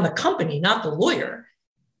actually on the company, not the lawyer.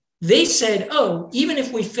 They said, oh, even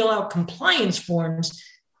if we fill out compliance forms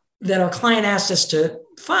that our client asks us to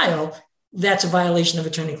file, that's a violation of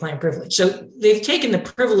attorney-client privilege. So they've taken the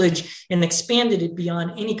privilege and expanded it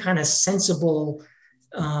beyond any kind of sensible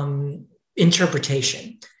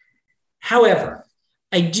interpretation. However,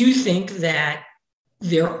 I do think that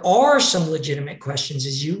there are some legitimate questions,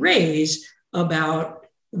 as you raise, about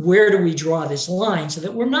where do we draw this line so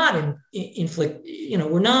that we're not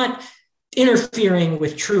we're not interfering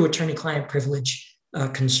with true attorney-client privilege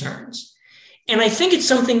concerns. And I think it's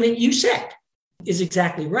something that you said is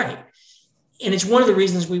exactly right. And it's one of the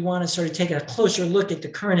reasons we want to sort of take a closer look at the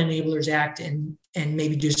current Enablers Act and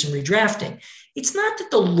maybe do some redrafting. It's not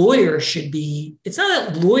that lawyers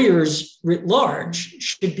writ large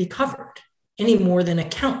should be covered any more than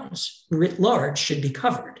accountants writ large should be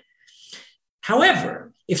covered.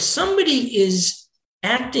 However, if somebody is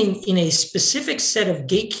acting in a specific set of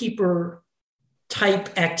gatekeeper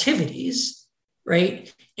type activities,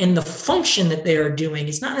 right, and the function that they are doing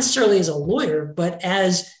is not necessarily as a lawyer, but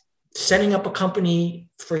as setting up a company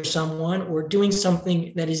for someone or doing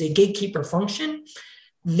something that is a gatekeeper function,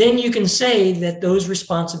 then you can say that those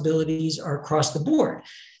responsibilities are across the board.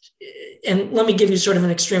 And let me give you sort of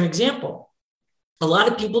an extreme example. A lot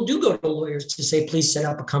of people do go to lawyers to say, please set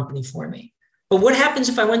up a company for me. But what happens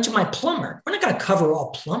if I went to my plumber? We're not going to cover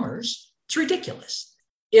all plumbers. It's ridiculous.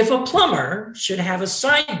 If a plumber should have a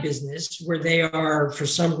side business where they are, for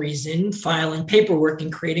some reason, filing paperwork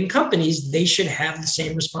and creating companies, they should have the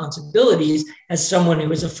same responsibilities as someone who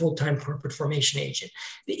is a full-time corporate formation agent.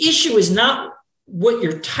 The issue is not what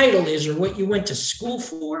your title is or what you went to school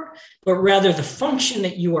for, but rather the function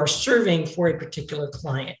that you are serving for a particular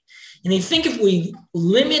client. And I think if we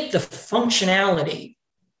limit the functionality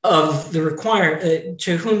of the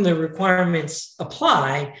to whom the requirements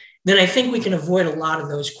apply, then I think we can avoid a lot of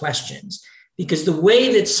those questions. Because the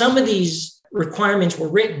way that some of these requirements were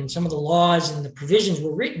written, some of the laws and the provisions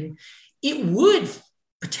were written, it would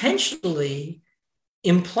potentially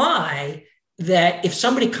imply that if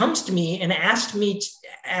somebody comes to me and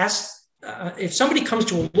if somebody comes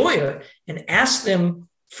to a lawyer and asks them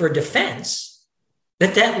for defense,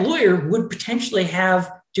 that lawyer would potentially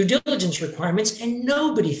have due diligence requirements, and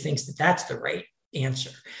nobody thinks that that's the right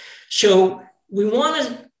answer. So we want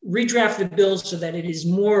to redraft the bill so that it is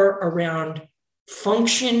more around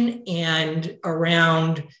function and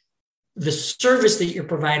around the service that you're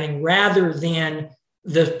providing rather than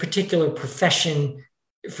the particular profession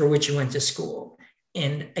for which you went to school.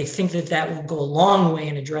 And I think that will go a long way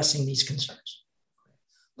in addressing these concerns.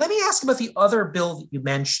 Let me ask about the other bill that you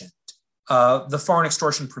mentioned, the Foreign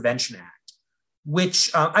Extortion Prevention Act, which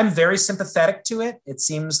I'm very sympathetic to it. It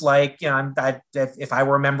seems like, if I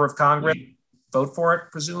were a member of Congress, vote for it,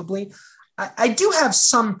 presumably. I do have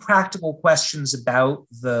some practical questions about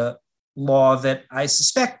the law that I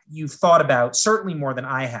suspect you've thought about, certainly more than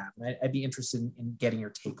I have. I'd be interested in getting your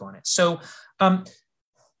take on it. So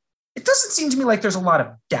it doesn't seem to me like there's a lot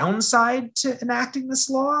of downside to enacting this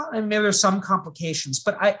law. I mean, maybe there's some complications,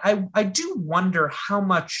 but I do wonder how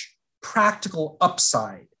much practical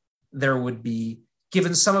upside there would be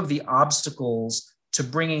given some of the obstacles to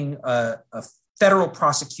bringing a federal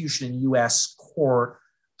prosecution in U.S. court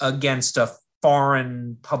against a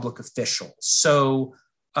foreign public official. So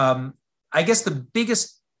I guess the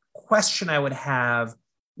biggest question I would have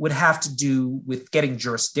to do with getting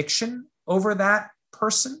jurisdiction over that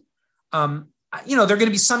person. There are going to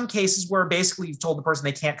be some cases where basically you've told the person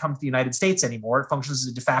they can't come to the United States anymore. It functions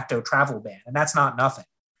as a de facto travel ban, and that's not nothing.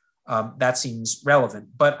 That seems relevant.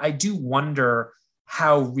 But I do wonder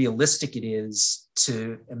how realistic it is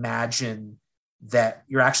to imagine that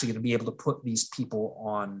you're actually going to be able to put these people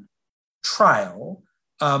on trial.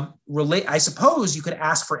 I suppose you could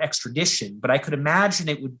ask for extradition, but I could imagine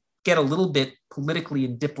it would get a little bit politically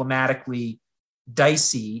and diplomatically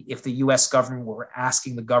dicey if the US government were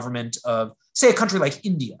asking the government of, say, a country like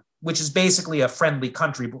India, which is basically a friendly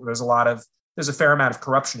country, but there's a fair amount of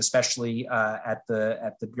corruption, especially at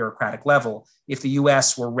the bureaucratic level. If the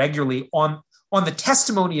US were regularly on the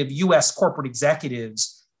testimony of US corporate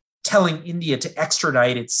executives telling India to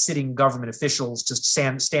extradite its sitting government officials to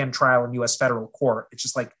stand trial in US federal court, it's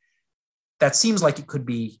just like, that seems like it could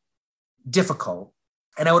be difficult.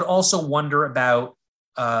 And I would also wonder about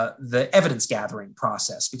the evidence gathering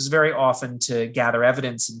process, because very often to gather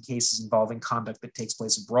evidence in cases involving conduct that takes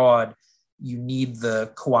place abroad, you need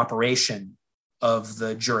the cooperation of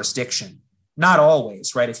the jurisdiction. Not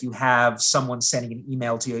always, right? If you have someone sending an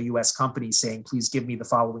email to a US company saying, please give me the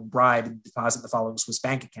following bribe and deposit the following Swiss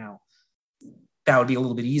bank account, that would be a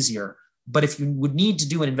little bit easier. But if you would need to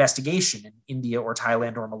do an investigation in India or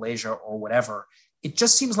Thailand or Malaysia or whatever, it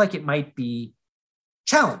just seems like it might be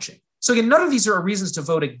challenging. So again, none of these are reasons to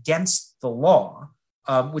vote against the law,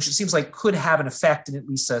 which it seems like could have an effect in at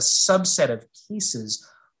least a subset of cases.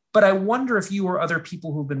 But I wonder if you or other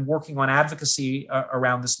people who've been working on advocacy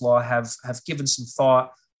around this law have given some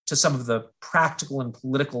thought to some of the practical and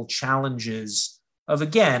political challenges of,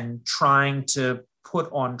 again, trying to put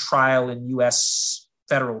on trial in U.S.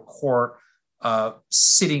 federal court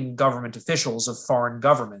sitting government officials of foreign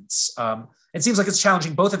governments. It seems like it's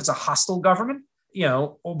challenging both if it's a hostile government,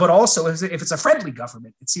 but also if it's a friendly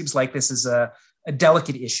government. It seems like this is a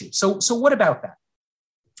delicate issue. So what about that?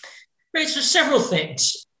 Right. So several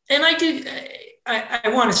things. And I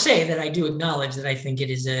want to say that I do acknowledge that I think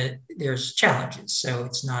there's challenges. So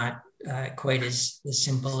it's not quite as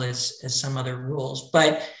simple as some other rules,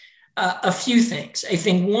 but a few things. I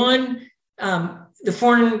think one, the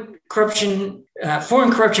Foreign Corruption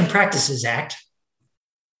Practices Act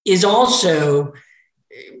is also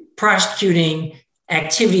prosecuting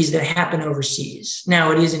activities that happen overseas.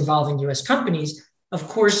 Now, it is involving U.S. companies. Of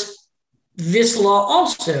course, this law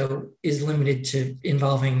also is limited to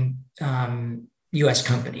involving U.S.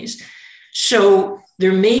 companies. So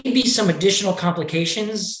there may be some additional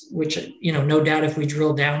complications, which, no doubt if we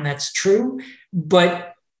drill down, that's true.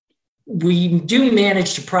 But we do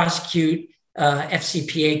manage to prosecute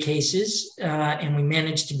FCPA cases, and we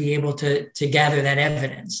manage to be able to gather that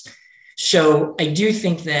evidence. So I do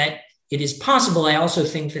think that it is possible. I also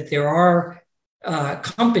think that there are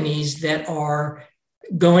companies that are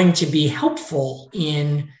going to be helpful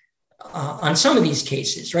on some of these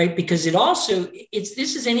cases, right? Because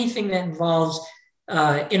this is anything that involves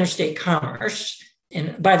interstate commerce.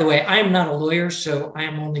 And by the way, I am not a lawyer, so I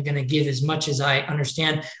am only going to give as much as I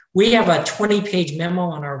understand. We have a 20-page memo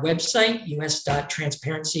on our website,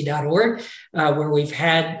 us.transparency.org, where we've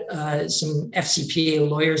had some FCPA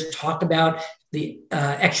lawyers talk about the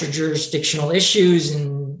extra-jurisdictional issues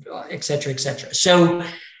and et cetera, et cetera. So,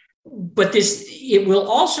 but it will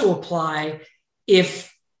also apply if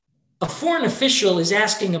a foreign official is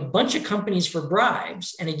asking a bunch of companies for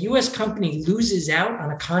bribes and a U.S. company loses out on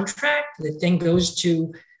a contract that then goes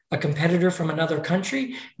to a competitor from another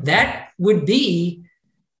country. That would be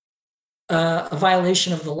a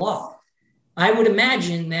violation of the law. I would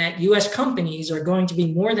imagine that U.S. companies are going to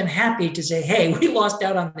be more than happy to say, hey, we lost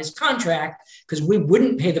out on this contract because we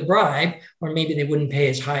wouldn't pay the bribe, or maybe they wouldn't pay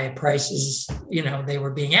as high a price as they were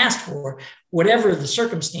being asked for. Whatever the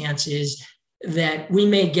circumstances, that we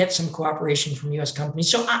may get some cooperation from U.S.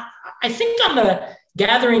 companies. So I think on the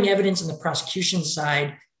gathering evidence and the prosecution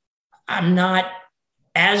side, I'm not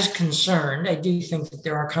as concerned. I do think that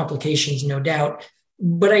there are complications, no doubt,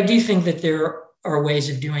 but I do think that there are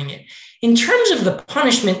ways of doing it. In terms of the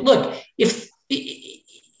punishment, look, if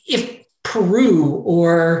Peru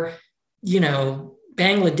or,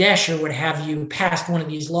 Bangladesh or what have you passed one of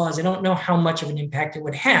these laws, I don't know how much of an impact it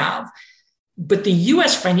would have. But the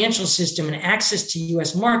U.S. financial system and access to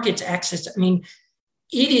U.S. markets, it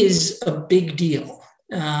is a big deal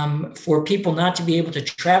for people not to be able to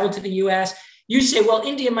travel to the U.S. You say, well,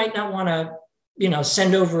 India might not want to,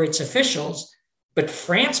 send over its officials, but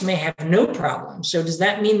France may have no problem. So does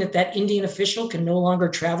that mean that Indian official can no longer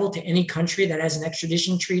travel to any country that has an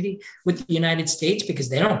extradition treaty with the United States because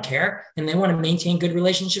they don't care and they want to maintain good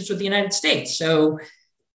relationships with the United States? So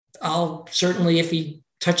I'll certainly, if he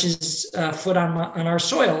touches foot on our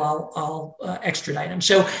soil, I'll extradite him.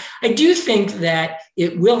 So I do think that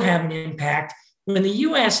it will have an impact. When the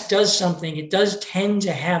U.S. does something, it does tend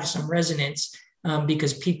to have some resonance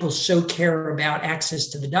because people so care about access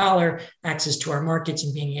to the dollar, access to our markets,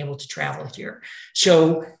 and being able to travel here.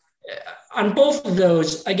 So on both of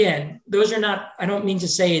those, again, those are not, I don't mean to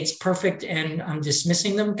say it's perfect and I'm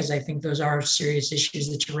dismissing them because I think those are serious issues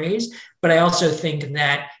that you raise, but I also think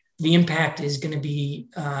that the impact is going to be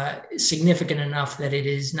significant enough that it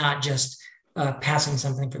is not just passing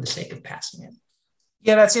something for the sake of passing it.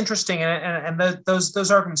 Yeah, that's interesting. And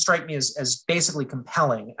those arguments strike me as basically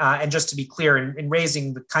compelling. And just to be clear, in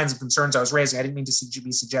raising the kinds of concerns I was raising, I didn't mean to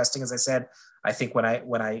be suggesting, as I said, I think when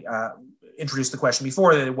I introduced the question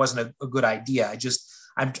before, that it wasn't a good idea.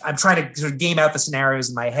 I'm trying to sort of game out the scenarios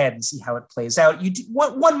in my head and see how it plays out.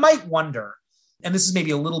 One might wonder, and this is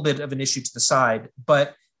maybe a little bit of an issue to the side,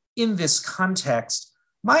 but in this context,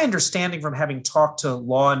 my understanding from having talked to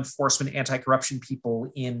law enforcement, anti-corruption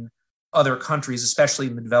people in other countries, especially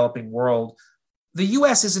in the developing world, the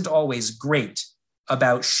US isn't always great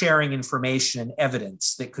about sharing information and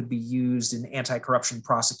evidence that could be used in anti-corruption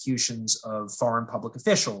prosecutions of foreign public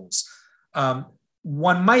officials.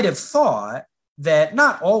 One might have thought that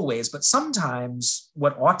not always, but sometimes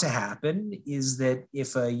what ought to happen is that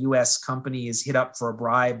if a US company is hit up for a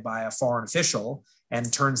bribe by a foreign official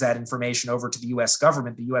and turns that information over to the US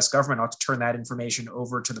government, the US government ought to turn that information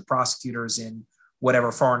over to the prosecutors in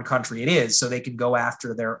whatever foreign country it is so they can go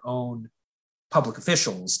after their own public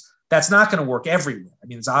officials. That's not going to work everywhere. I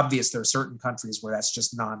mean, it's obvious there are certain countries where that's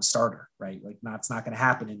just non-starter, right? Like it's not going to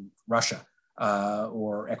happen in Russia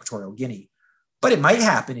or Equatorial Guinea, but it might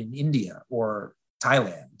happen in India or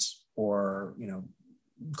Thailand or,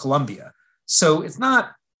 Colombia. So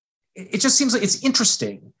it just seems like it's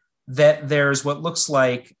interesting that there's what looks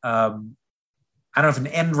like, I don't know if an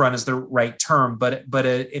end run is the right term, but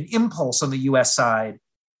an impulse on the US side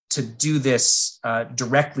to do this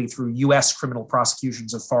directly through US criminal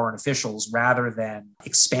prosecutions of foreign officials rather than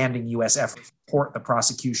expanding US efforts to support the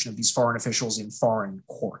prosecution of these foreign officials in foreign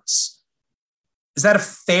courts. Is that a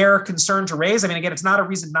fair concern to raise? I mean, again, it's not a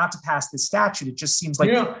reason not to pass this statute. It just seems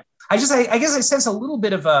like, I guess I sense a little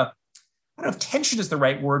bit of I don't know if tension is the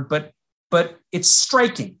right word, but it's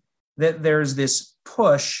striking that there's this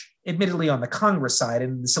push, admittedly on the Congress side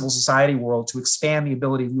and in the civil society world, to expand the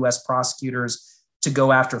ability of US prosecutors to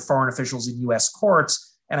go after foreign officials in US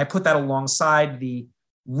courts. And I put that alongside the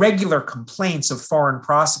regular complaints of foreign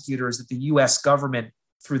prosecutors that the US government,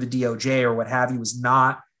 through the DOJ or what have you, is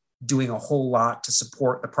not doing a whole lot to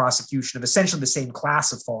support the prosecution of essentially the same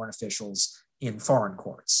class of foreign officials in foreign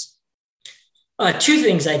courts. Two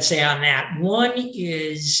things I'd say on that. One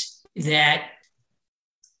is that,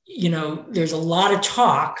 there's a lot of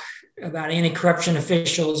talk about anti-corruption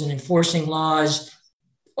officials and enforcing laws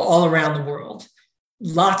all around the world.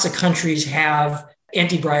 Lots of countries have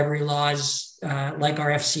anti-bribery laws like our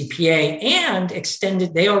FCPA, and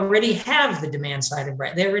extended, they already have the demand side of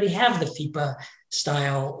bribery. They already have the FIPA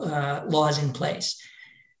style laws in place.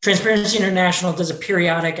 Transparency International does a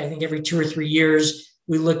periodic, I think every 2 or 3 years,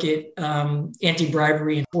 we look at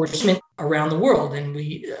anti-bribery enforcement around the world. And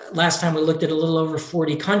last time we looked at a little over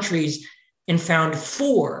 40 countries and found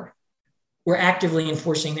 4 were actively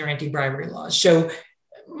enforcing their anti-bribery laws. So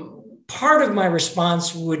part of my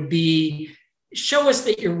response would be, show us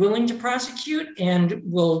that you're willing to prosecute and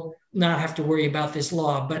we'll not have to worry about this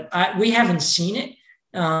law. But we haven't seen it.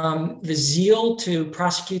 The zeal to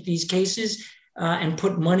prosecute these cases and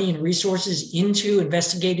put money and resources into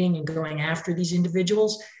investigating and going after these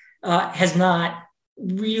individuals has not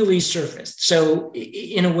really surfaced. So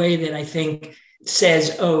in a way that I think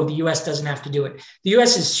says, oh, the US doesn't have to do it. The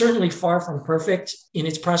US is certainly far from perfect in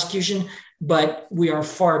its prosecution, but we are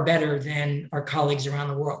far better than our colleagues around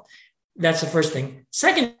the world. That's the first thing.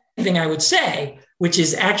 Second thing I would say, which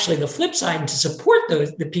is actually the flip side, and to support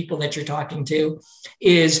the people that you're talking to,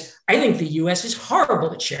 is I think the US is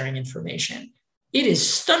horrible at sharing information. It is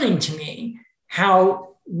stunning to me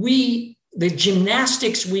how the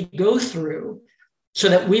gymnastics we go through so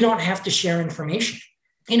that we don't have to share information.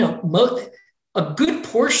 A good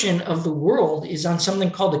portion of the world is on something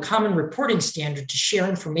called the Common Reporting Standard to share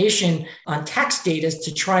information on tax data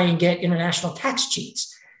to try and get international tax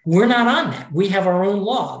cheats. We're not on that. We have our own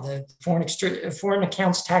law, the Foreign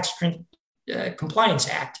Accounts Tax Compliance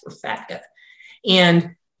Act, or FATCA,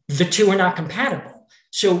 and the two are not compatible.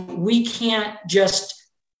 So we can't just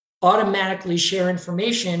automatically share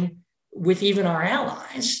information with even our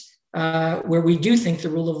allies, where we do think the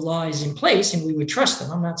rule of law is in place and we would trust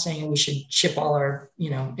them. I'm not saying we should ship all our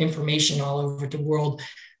information all over the world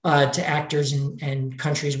to actors and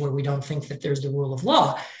countries where we don't think that there's the rule of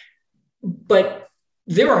law. But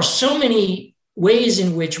there are so many ways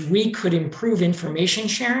in which we could improve information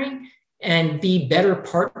sharing and be better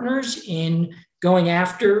partners in going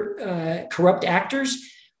after corrupt actors.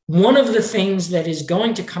 One of the things that is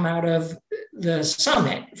going to come out of the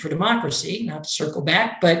Summit for Democracy, not to circle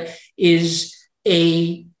back, but is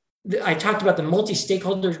I talked about the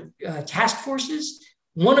multi-stakeholder task forces.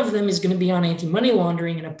 One of them is going to be on anti-money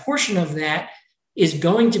laundering, and a portion of that is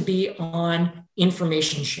going to be on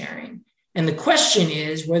information sharing. And the question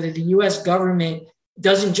is whether the US government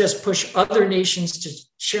doesn't just push other nations to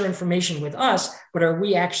share information with us, but are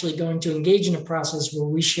we actually going to engage in a process where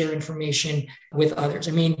we share information with others?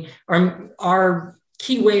 I mean, our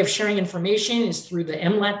key way of sharing information is through the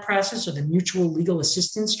MLAT process, or the Mutual Legal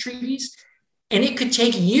Assistance Treaties. And it could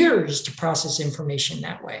take years to process information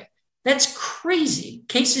that way. That's crazy.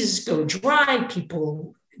 Cases go dry,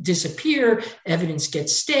 people disappear, evidence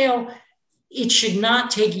gets stale. It should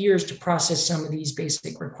not take years to process some of these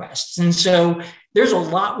basic requests. And so there's a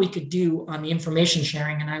lot we could do on the information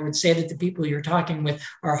sharing. And I would say that the people you're talking with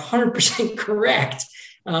are 100% correct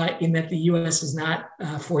in that the US is not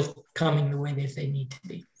forthcoming the way that they need to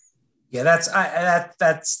be. Yeah,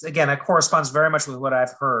 that's again, that corresponds very much with what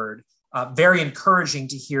I've heard. Very encouraging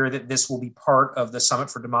to hear that this will be part of the Summit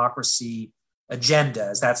for Democracy agenda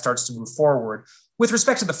as that starts to move forward. With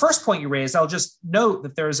respect to the first point you raised, I'll just note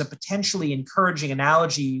that there is a potentially encouraging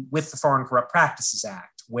analogy with the Foreign Corrupt Practices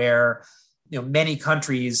Act, where many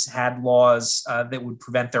countries had laws that would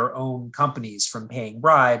prevent their own companies from paying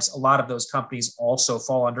bribes. A lot of those companies also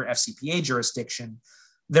fall under FCPA jurisdiction.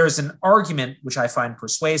 There's an argument, which I find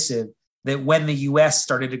persuasive, that when the US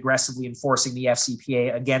started aggressively enforcing the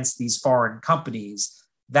FCPA against these foreign companies,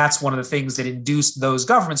 that's one of the things that induced those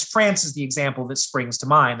governments. France is the example that springs to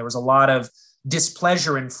mind. There was a lot of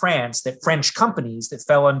displeasure in France that French companies that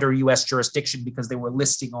fell under US jurisdiction because they were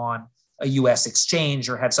listing on a US exchange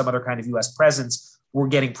or had some other kind of US presence were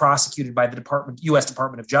getting prosecuted by the US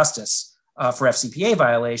Department of Justice for FCPA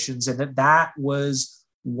violations. And that was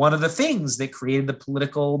one of the things that created the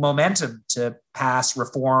political momentum to pass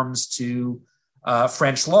reforms to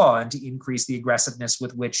French law and to increase the aggressiveness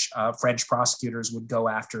with which French prosecutors would go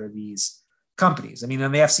after these companies. I mean,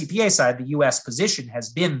 on the FCPA side, the US position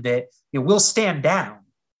has been that we'll stand down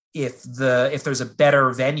if there's a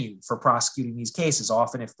better venue for prosecuting these cases.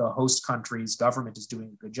 Often if the host country's government is doing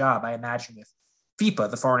a good job. I imagine with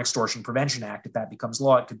FIPA, the Foreign Extortion Prevention Act, if that becomes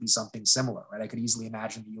law, it could be something similar, right? I could easily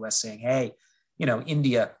imagine the US saying, hey,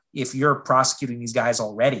 India, if you're prosecuting these guys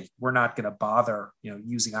already, we're not going to bother,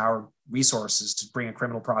 using our resources to bring a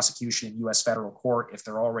criminal prosecution in US federal court if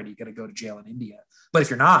they're already going to go to jail in India. But if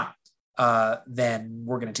you're not, then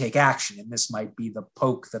we're going to take action. And this might be the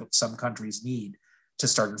poke that some countries need to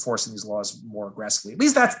start enforcing these laws more aggressively. At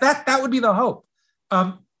least that would be the hope.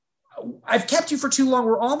 I've kept you for too long.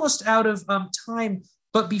 We're almost out of time.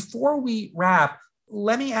 But before we wrap,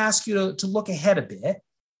 let me ask you to look ahead a bit.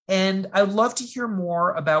 And I would love to hear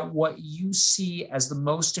more about what you see as the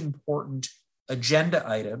most important agenda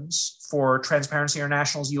items for Transparency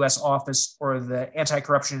International's US office or the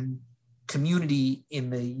anti-corruption community in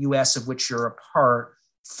the US of which you're a part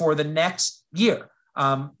for the next year.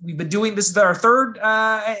 We've been doing this is our third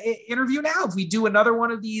interview now. If we do another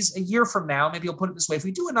one of these a year from now, maybe I'll put it this way. If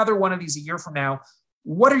we do another one of these a year from now,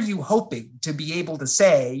 what are you hoping to be able to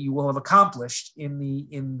say you will have accomplished in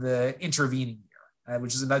the intervening year?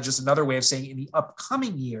 Which is just another way of saying in the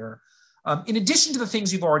upcoming year, in addition to the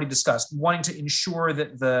things you've already discussed, wanting to ensure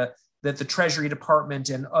that the Treasury Department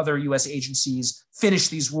and other U.S. agencies finish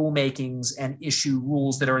these rulemakings and issue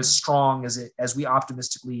rules that are as strong as we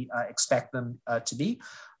optimistically expect them to be.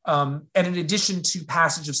 And in addition to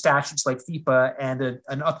passage of statutes like FIPA and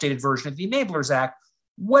an updated version of the Enablers Act,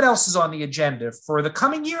 what else is on the agenda for the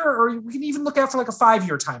coming year? Or we can even look out for like a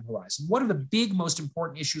 5-year time horizon. What are the big, most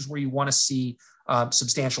important issues where you want to see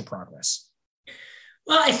substantial progress?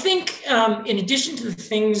 Well, I think in addition to the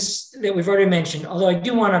things that we've already mentioned, although I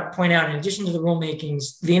do want to point out, in addition to the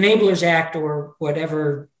rulemakings, the Enablers Act or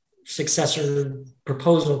whatever successor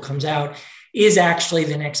proposal comes out is actually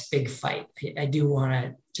the next big fight. I do want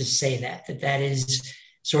to just say that is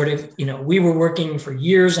sort of, we were working for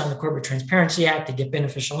years on the Corporate Transparency Act to get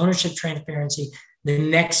beneficial ownership transparency. The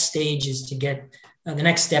next stage is to get, the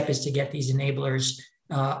next step is to get these enablers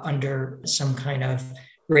under some kind of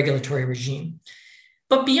regulatory regime.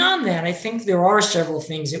 But beyond that, I think there are several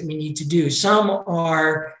things that we need to do. Some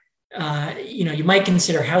are, you might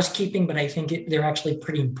consider housekeeping, but I think they're actually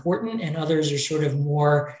pretty important, and others are sort of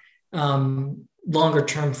more longer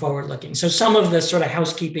term forward looking. So some of the sort of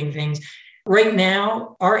housekeeping things. Right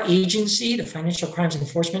now, our agency, the Financial Crimes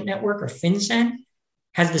Enforcement Network, or FinCEN,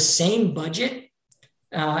 has the same budget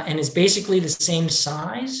and is basically the same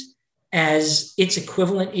size as its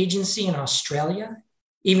equivalent agency in Australia,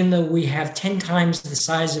 even though we have 10 times the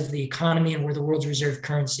size of the economy and we're the world's reserve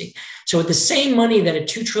currency. So with the same money that a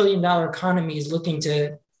 $2 trillion economy is looking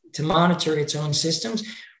to monitor its own systems,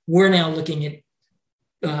 we're now looking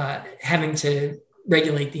at having to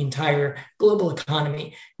regulate the entire global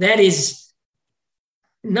economy. That is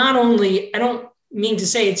not only, I don't mean to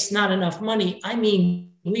say it's not enough money. I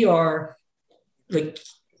mean, we are like,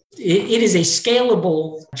 it is a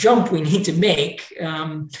scalable jump we need to make,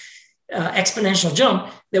 exponential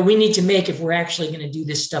jump that we need to make if we're actually going to do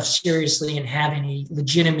this stuff seriously and have any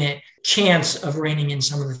legitimate chance of reining in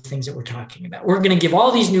some of the things that we're talking about. We're going to give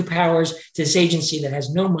all these new powers to this agency that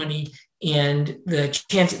has no money, and the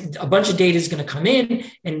chance a bunch of data is going to come in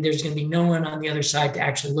and there's going to be no one on the other side to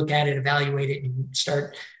actually look at it, evaluate it, and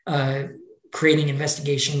start creating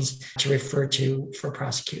investigations to refer to for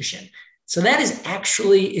prosecution. So that is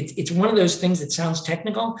actually, it's one of those things that sounds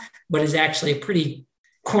technical, but is actually a pretty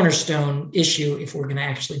cornerstone issue if we're going to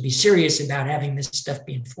actually be serious about having this stuff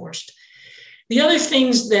be enforced. The other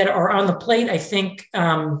things that are on the plate, I think,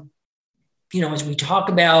 as we talk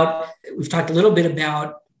about, we've talked a little bit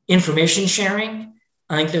about information sharing.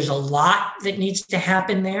 I think there's a lot that needs to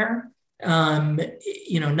happen there.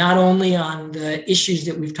 not only on the issues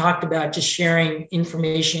that we've talked about, just sharing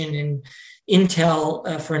information and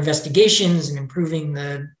intel for investigations and improving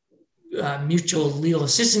the Mutual Legal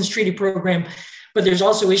Assistance Treaty Program, but there's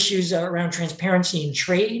also issues around transparency in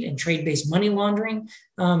trade and trade-based money laundering.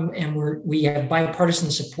 And we have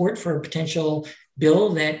bipartisan support for a potential bill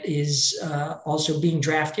that is also being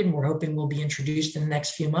drafted, and we're hoping will be introduced in the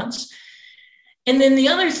next few months. And then the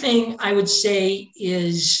other thing I would say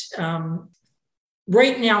is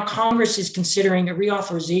right now, Congress is considering a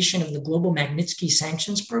reauthorization of the Global Magnitsky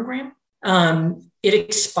Sanctions Program. It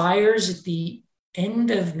expires at the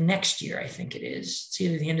end of next year, I think it is. It's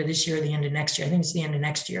either the end of this year or the end of next year. I think it's the end of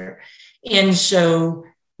next year. And so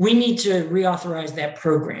we need to reauthorize that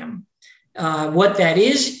program. What that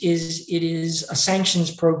is it is a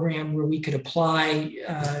sanctions program where we could apply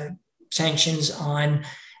sanctions on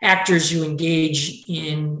actors who engage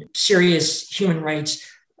in serious human rights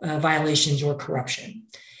violations or corruption.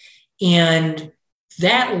 And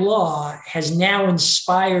that law has now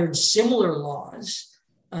inspired similar laws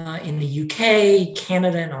in the UK,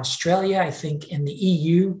 Canada, and Australia. I think in the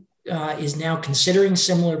EU is now considering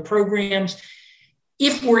similar programs.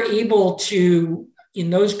 If we're able to, in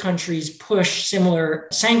those countries, push similar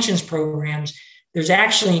sanctions programs, there's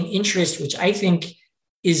actually an interest, which I think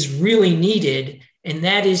is really needed, and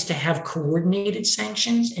that is to have coordinated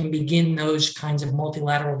sanctions and begin those kinds of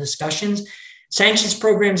multilateral discussions. Sanctions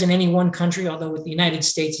programs in any one country, although with the United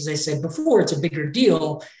States, as I said before, it's a bigger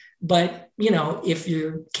deal. But, if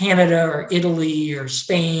you're Canada or Italy or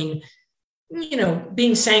Spain,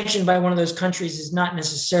 being sanctioned by one of those countries is not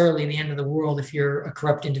necessarily the end of the world. If you're a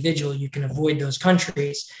corrupt individual, you can avoid those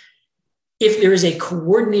countries. If there is a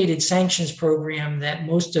coordinated sanctions program that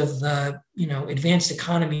most of the, advanced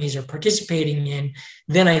economies are participating in,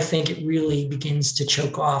 then I think it really begins to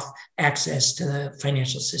choke off access to the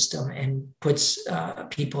financial system and puts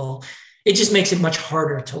people, it just makes it much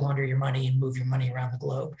harder to launder your money and move your money around the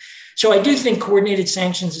globe. So I do think coordinated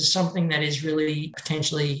sanctions is something that is really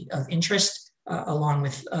potentially of interest, along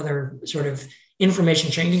with other sort of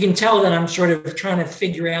information sharing. You can tell that I'm sort of trying to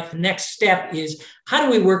figure out the next step is how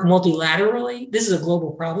do we work multilaterally? This is a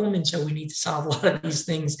global problem, and so we need to solve a lot of these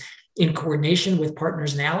things in coordination with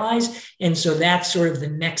partners and allies. And so that's sort of the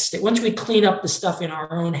next step. Once we clean up the stuff in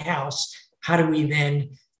our own house, how do we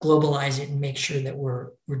then globalize it and make sure that we're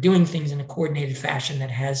doing things in a coordinated fashion that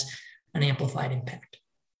has an amplified impact?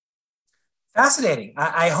 Fascinating.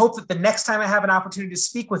 I hope that the next time I have an opportunity to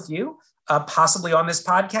speak with you, possibly on this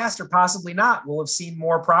podcast or possibly not, we'll have seen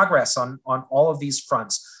more progress on all of these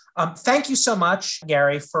fronts. Thank you so much,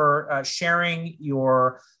 Gary, for sharing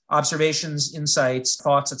your observations, insights,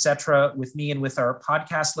 thoughts, etc., with me and with our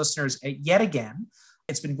podcast listeners yet again.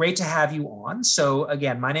 It's been great to have you on. So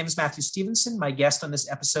again, my name is Matthew Stevenson. My guest on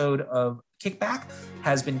this episode of Kickback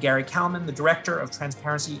has been Gary Kalman, the Director of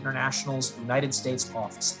Transparency International's United States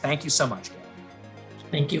office. Thank you so much, Gary.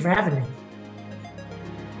 Thank you for having me.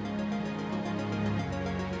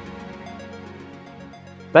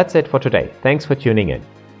 That's it for today. Thanks for tuning in.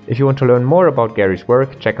 If you want to learn more about Gary's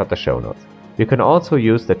work, check out the show notes. You can also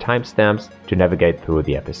use the timestamps to navigate through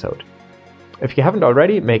the episode. If you haven't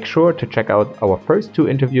already, make sure to check out our first 2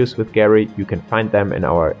 interviews with Gary. You can find them in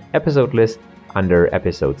our episode list under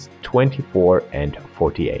episodes 24 and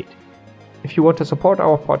 48. If you want to support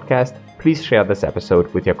our podcast, please share this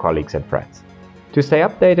episode with your colleagues and friends. To stay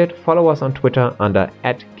updated, follow us on Twitter under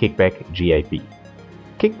 @KickbackGAB.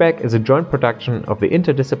 Kickback is a joint production of the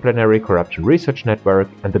Interdisciplinary Corruption Research Network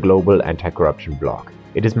and the Global Anti-Corruption Blog.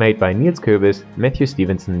 It is made by Niels Köbis, Matthew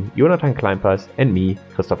Stevenson, Jonathan Kleinpass, and me,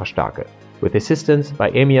 Christopher Starke, with assistance by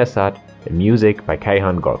Amy Assad and music by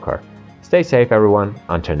Kayhan Golkar. Stay safe, everyone.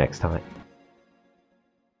 Until next time.